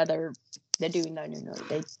all the other. They're doing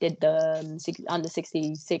they did the under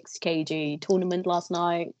 66 kg tournament last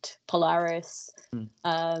night, Polaris.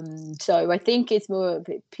 So I think it's more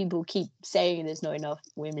people keep saying there's not enough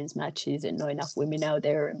women's matches and not enough women out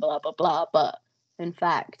there and blah blah blah, but in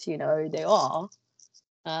fact they are.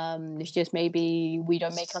 It's just maybe we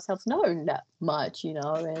don't make ourselves known that much,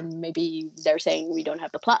 and maybe they're saying we don't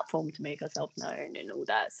have the platform to make ourselves known and all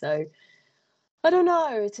that. So I don't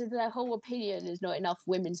know. So that whole opinion is not enough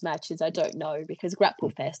women's matches. I don't know, because Grapple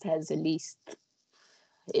Fest has at least,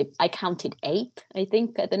 I counted 8, I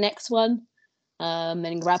think, at the next one.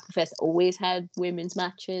 And Grapple Fest always had women's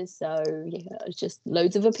matches. So yeah, it's just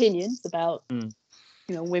loads of opinions about,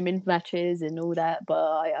 women's matches and all that. But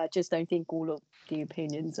I just don't think all of the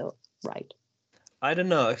opinions are right. I don't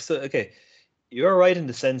know. So, okay, you're right in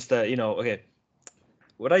the sense that, okay,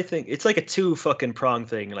 what I think, it's like a 2 fucking prong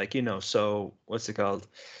thing, like, so what's it called?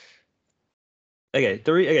 Okay,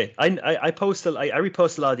 I repost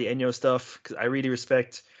a lot of the Enyo stuff because I really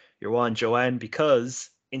respect your one Joanne,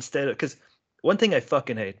 because one thing I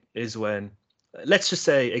fucking hate is when, let's just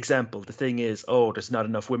say, example, the thing is, there's not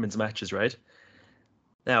enough women's matches, right?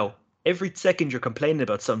 Now, every second you're complaining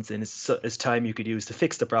about something is time you could use to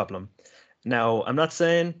fix the problem. Now, I'm not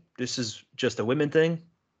saying this is just a women thing,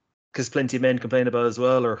 because plenty of men complain about it as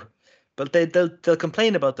well, but they'll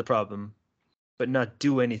complain about the problem, but not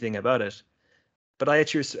do anything about it. But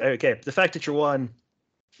the fact that you're one,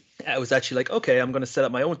 I was actually like, okay, I'm going to set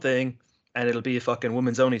up my own thing, and it'll be a fucking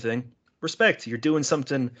women's only thing. Respect, you're doing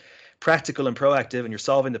something practical and proactive, and you're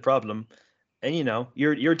solving the problem, and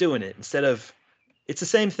you're doing it instead of. It's the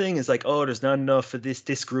same thing as like, there's not enough for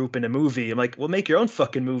this group in a movie. I'm like, well, make your own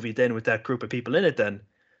fucking movie then with that group of people in it then.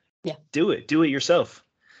 Yeah. Do it yourself.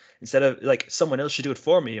 Instead of like someone else should do it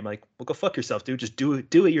for me. I'm like, well, go fuck yourself, dude. Just do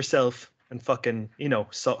it yourself and fucking,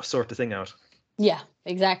 sort the thing out. Yeah,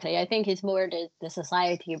 exactly. I think it's more the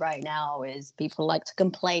society right now is people like to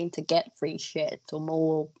complain to get free shit or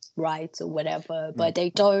more rights or whatever, but they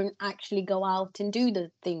don't actually go out and do the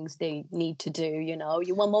things they need to do.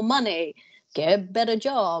 You want more money, get a better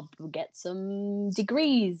job, get some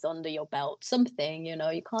degrees under your belt, something.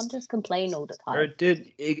 You can't just complain all the time. Or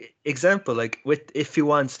example, like if he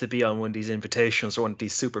wants to be on one of these invitations or one of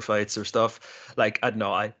these super fights or stuff, like I don't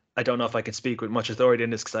know, I don't know if I can speak with much authority in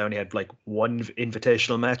this because I only had like one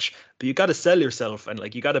invitational match. But you got to sell yourself, and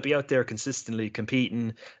like you got to be out there consistently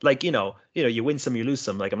competing. Like you win some, you lose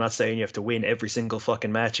some. Like I'm not saying you have to win every single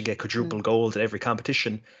fucking match and get quadruple gold at every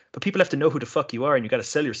competition, but people have to know who the fuck you are, and you got to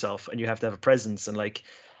sell yourself, and you have to have a presence. And like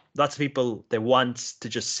lots of people, they want to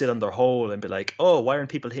just sit on their hole and be like, oh, why aren't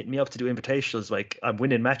people hitting me up to do invitationals? Like I'm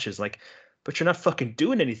winning matches, like, but you're not fucking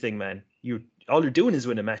doing anything, man. All you're doing is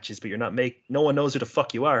winning matches, but you're not no one knows who the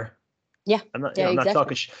fuck you are. Yeah, I'm not. yeah, I'm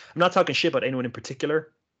exactly. not talking shit about anyone in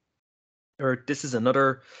particular. Or this is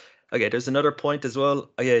another. Okay, there's another point as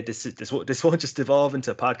well. Oh, yeah, this won't just evolve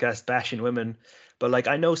into a podcast bashing women, but like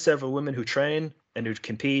I know several women who train and who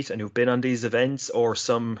compete and who've been on these events, or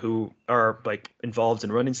some who are like involved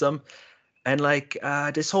in running some. And like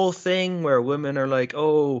this whole thing where women are like,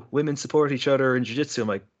 oh, women support each other in jiu-jitsu. I'm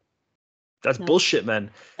like, that's bullshit, man.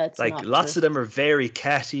 That's like not lots true. of them are very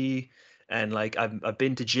catty, and like I've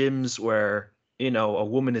been to gyms where a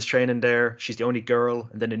woman is training there, she's the only girl,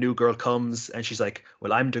 and then a new girl comes and she's like,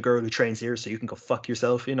 well, I'm the girl who trains here, so you can go fuck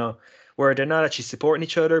yourself, where they're not actually supporting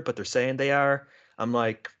each other, but they're saying they are. I'm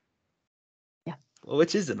like, yeah, well,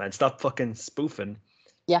 which is it, man? Stop fucking spoofing.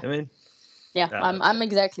 Yeah. I mean, yeah, I'm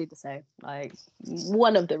exactly the same. Like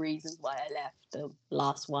one of the reasons why I left the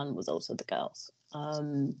last one was also the girls.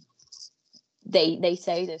 They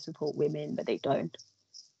say they support women, but they don't.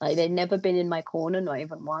 Like they've never been in my corner, not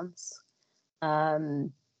even once.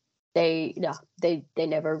 They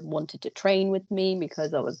never wanted to train with me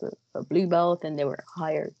because I was a blue belt and they were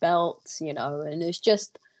higher belts, and it's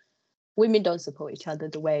just women don't support each other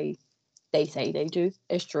the way they say they do.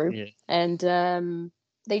 It's true. yeah. And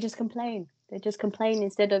they just complain. They just complain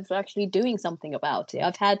instead of actually doing something about it.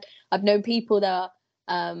 I've known people that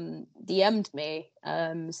DM'd me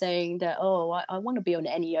saying that, oh, I want to be on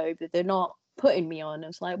NEO, but they're not putting me on.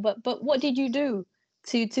 It's like, but what did you do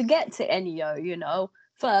to get to NEO?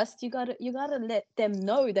 First you gotta let them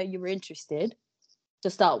know that you're interested to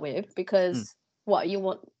start with, because what, you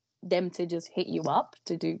want them to just hit you up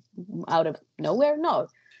to do out of nowhere? No.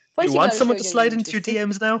 First, you want someone to slide into your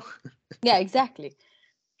DMs now? Yeah, exactly.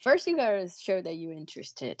 First you gotta show that you're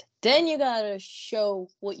interested, then you gotta show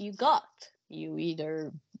what you got. You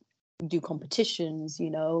either do competitions,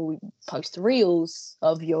 post reels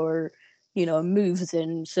of your moves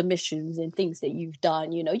and submissions and things that you've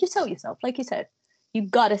done. You sell yourself, like you said.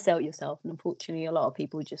 You've got to sell yourself, and unfortunately a lot of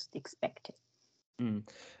people just expect it.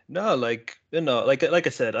 No, like like I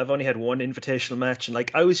said, I've only had one invitational match, and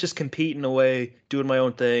like I was just competing away, doing my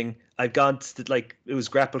own thing. I've gone to like, it was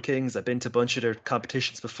Grapple Kings. I've been to a bunch of their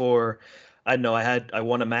competitions before. I know I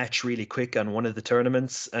won a match really quick on one of the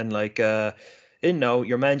tournaments, and like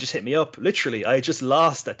your man just hit me up. Literally, I just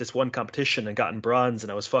lost at this one competition and gotten bronze,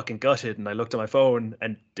 and I was fucking gutted. And I looked at my phone,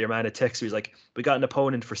 and their man had texted me. He's like, "We got an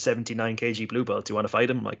opponent for 79 kg blue belt. Do you want to fight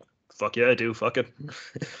him?" I'm like, fuck yeah, I do. Fuck it.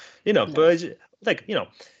 But like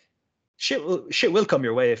shit will come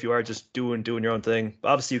your way if you are just doing your own thing. But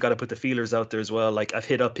obviously, you got to put the feelers out there as well. Like I've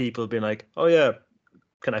hit up people being like, "Oh yeah,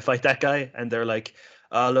 can I fight that guy?" And they're like,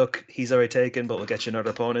 look, he's already taken, but we'll get you another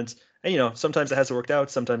opponent. And sometimes it hasn't worked out,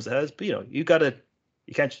 sometimes it has. But you gotta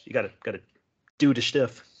do the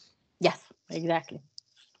stuff. Yes, exactly.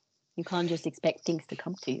 You can't just expect things to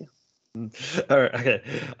come to you. All right, okay.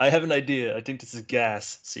 I have an idea. I think this is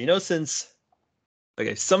gas. So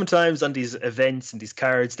sometimes on these events and these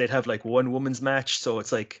cards, they'd have like one woman's match, so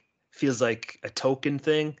it's like feels like a token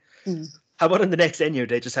thing. How about on the next NU,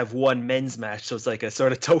 they just have one men's match, so it's like a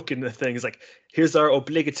sort of token thing. It's like, here's our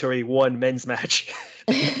obligatory one men's match.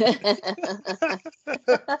 And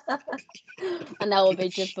that will be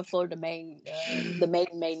just before the main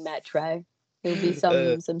match, right? There'll be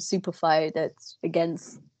some super fight that's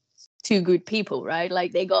against two good people, right?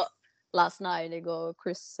 Like they got last night, they got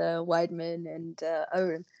Chris Weidman and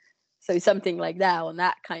Owen. So something like that on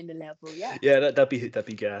that kind of level, yeah. Yeah, that'd be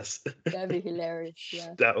gas. That'd be hilarious,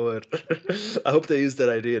 yeah. That would. I hope they use that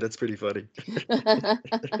idea. That's pretty funny.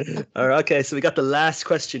 All right, okay, so we got the last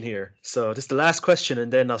question here. So this is the last question,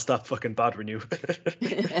 and then I'll stop fucking bothering you.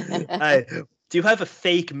 Hi. Do you have a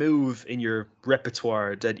fake move in your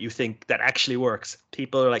repertoire that you think that actually works?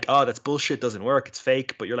 People are like, "Oh, that's bullshit. Doesn't work. It's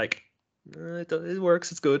fake." But you're like, "It works.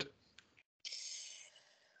 It's good."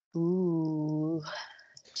 Ooh,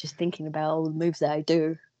 just thinking about all the moves that I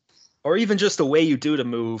do. Or even just the way you do the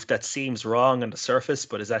move that seems wrong on the surface,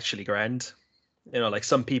 but is actually grand. Like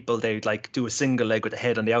some people, they like do a single leg with the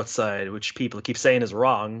head on the outside, which people keep saying is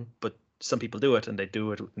wrong, but some people do it and they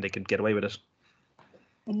do it and they can get away with it.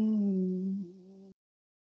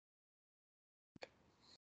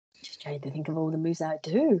 Just trying to think of all the moves that I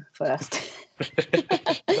do first.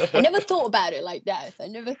 I never thought about it like that. I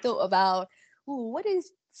never thought about, what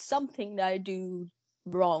is something that I do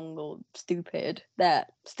wrong or stupid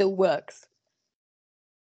that still works.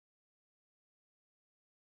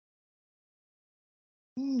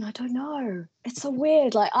 I don't know. It's so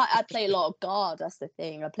weird. Like I play a lot of guard. That's the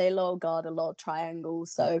thing. I play a lot of guard, a lot of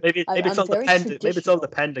triangles. So maybe it's all the panda. Maybe it's all the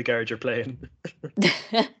panda guard you're playing.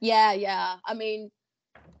 yeah. I mean,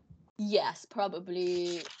 yes,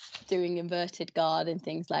 probably doing inverted guard and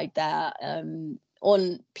things like that.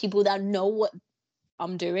 On people that know what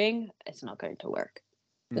I'm doing, it's not going to work.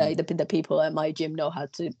 Like the people at my gym know how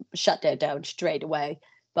to shut that down straight away.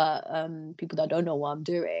 But people that don't know what I'm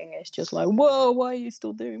doing, it's just like, whoa, why are you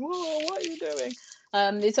still doing? Whoa, what are you doing?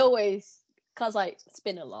 It's always because I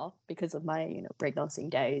spin a lot because of my, breakdancing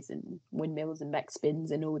days and windmills and back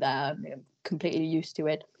spins and all that. I'm completely used to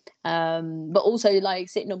it. But also like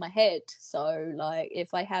sitting on my head. So like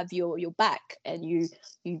if I have your back and you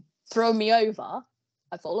throw me over,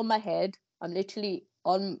 I fall on my head. I'm literally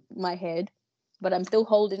on my head, but I'm still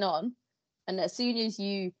holding on. And as soon as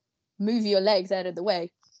you move your legs out of the way,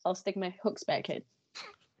 I'll stick my hooks back in.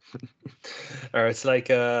 Or it's like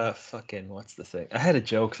fucking, what's the thing? I had a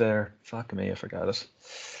joke there. Fuck me, I forgot it.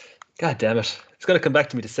 God damn it. It's gonna come back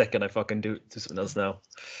to me the second I fucking do something else now.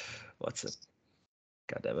 What's it?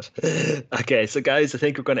 God damn it. Okay, so guys, I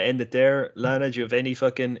think we're gonna end it there. Lana, do you have any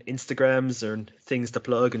fucking Instagrams or things to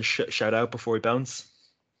plug and shout out before we bounce?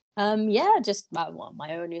 Yeah, just my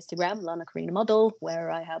own Instagram, Lana Karina Model, where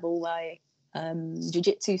I have all my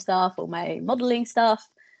jiu-jitsu stuff, all my modeling stuff,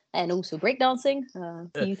 and also breakdancing.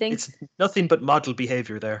 A few things. It's nothing but model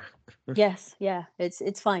behavior there. Yes, yeah,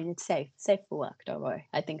 it's fine. It's safe for work. Don't worry.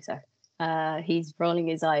 I think so. He's rolling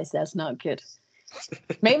his eyes. That's not good.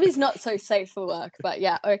 Maybe it's not so safe for work, but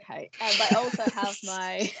yeah, okay. But I also have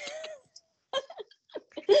my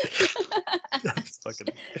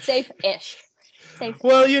safe-ish.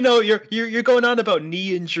 Well, you're going on about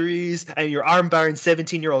knee injuries and you're arm barring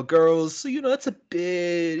 17-year-old girls, so that's a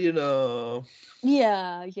bit,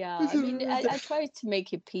 Yeah. I mean, I tried to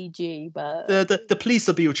make it PG, but the police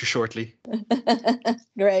will be with you shortly.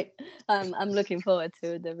 Great. I'm looking forward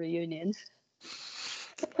to the reunion.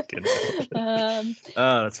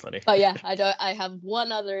 That's funny. But yeah, I have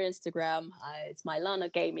one other Instagram. It's my Lana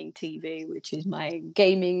Gaming TV, which is my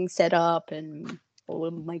gaming setup and all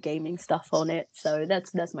of my gaming stuff on it. So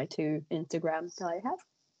that's my two Instagrams that I have.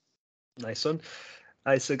 Nice one.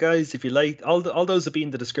 So guys, if you like, all those will be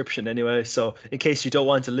in the description anyway. So in case you don't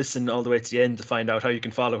want to listen all the way to the end to find out how you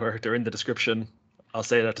can follow her, they're in the description. I'll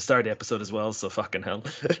say that at the start of the episode as well. So fucking hell.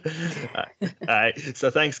 All right.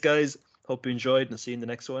 So thanks, guys. Hope you enjoyed, and see you in the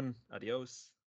next one. Adios.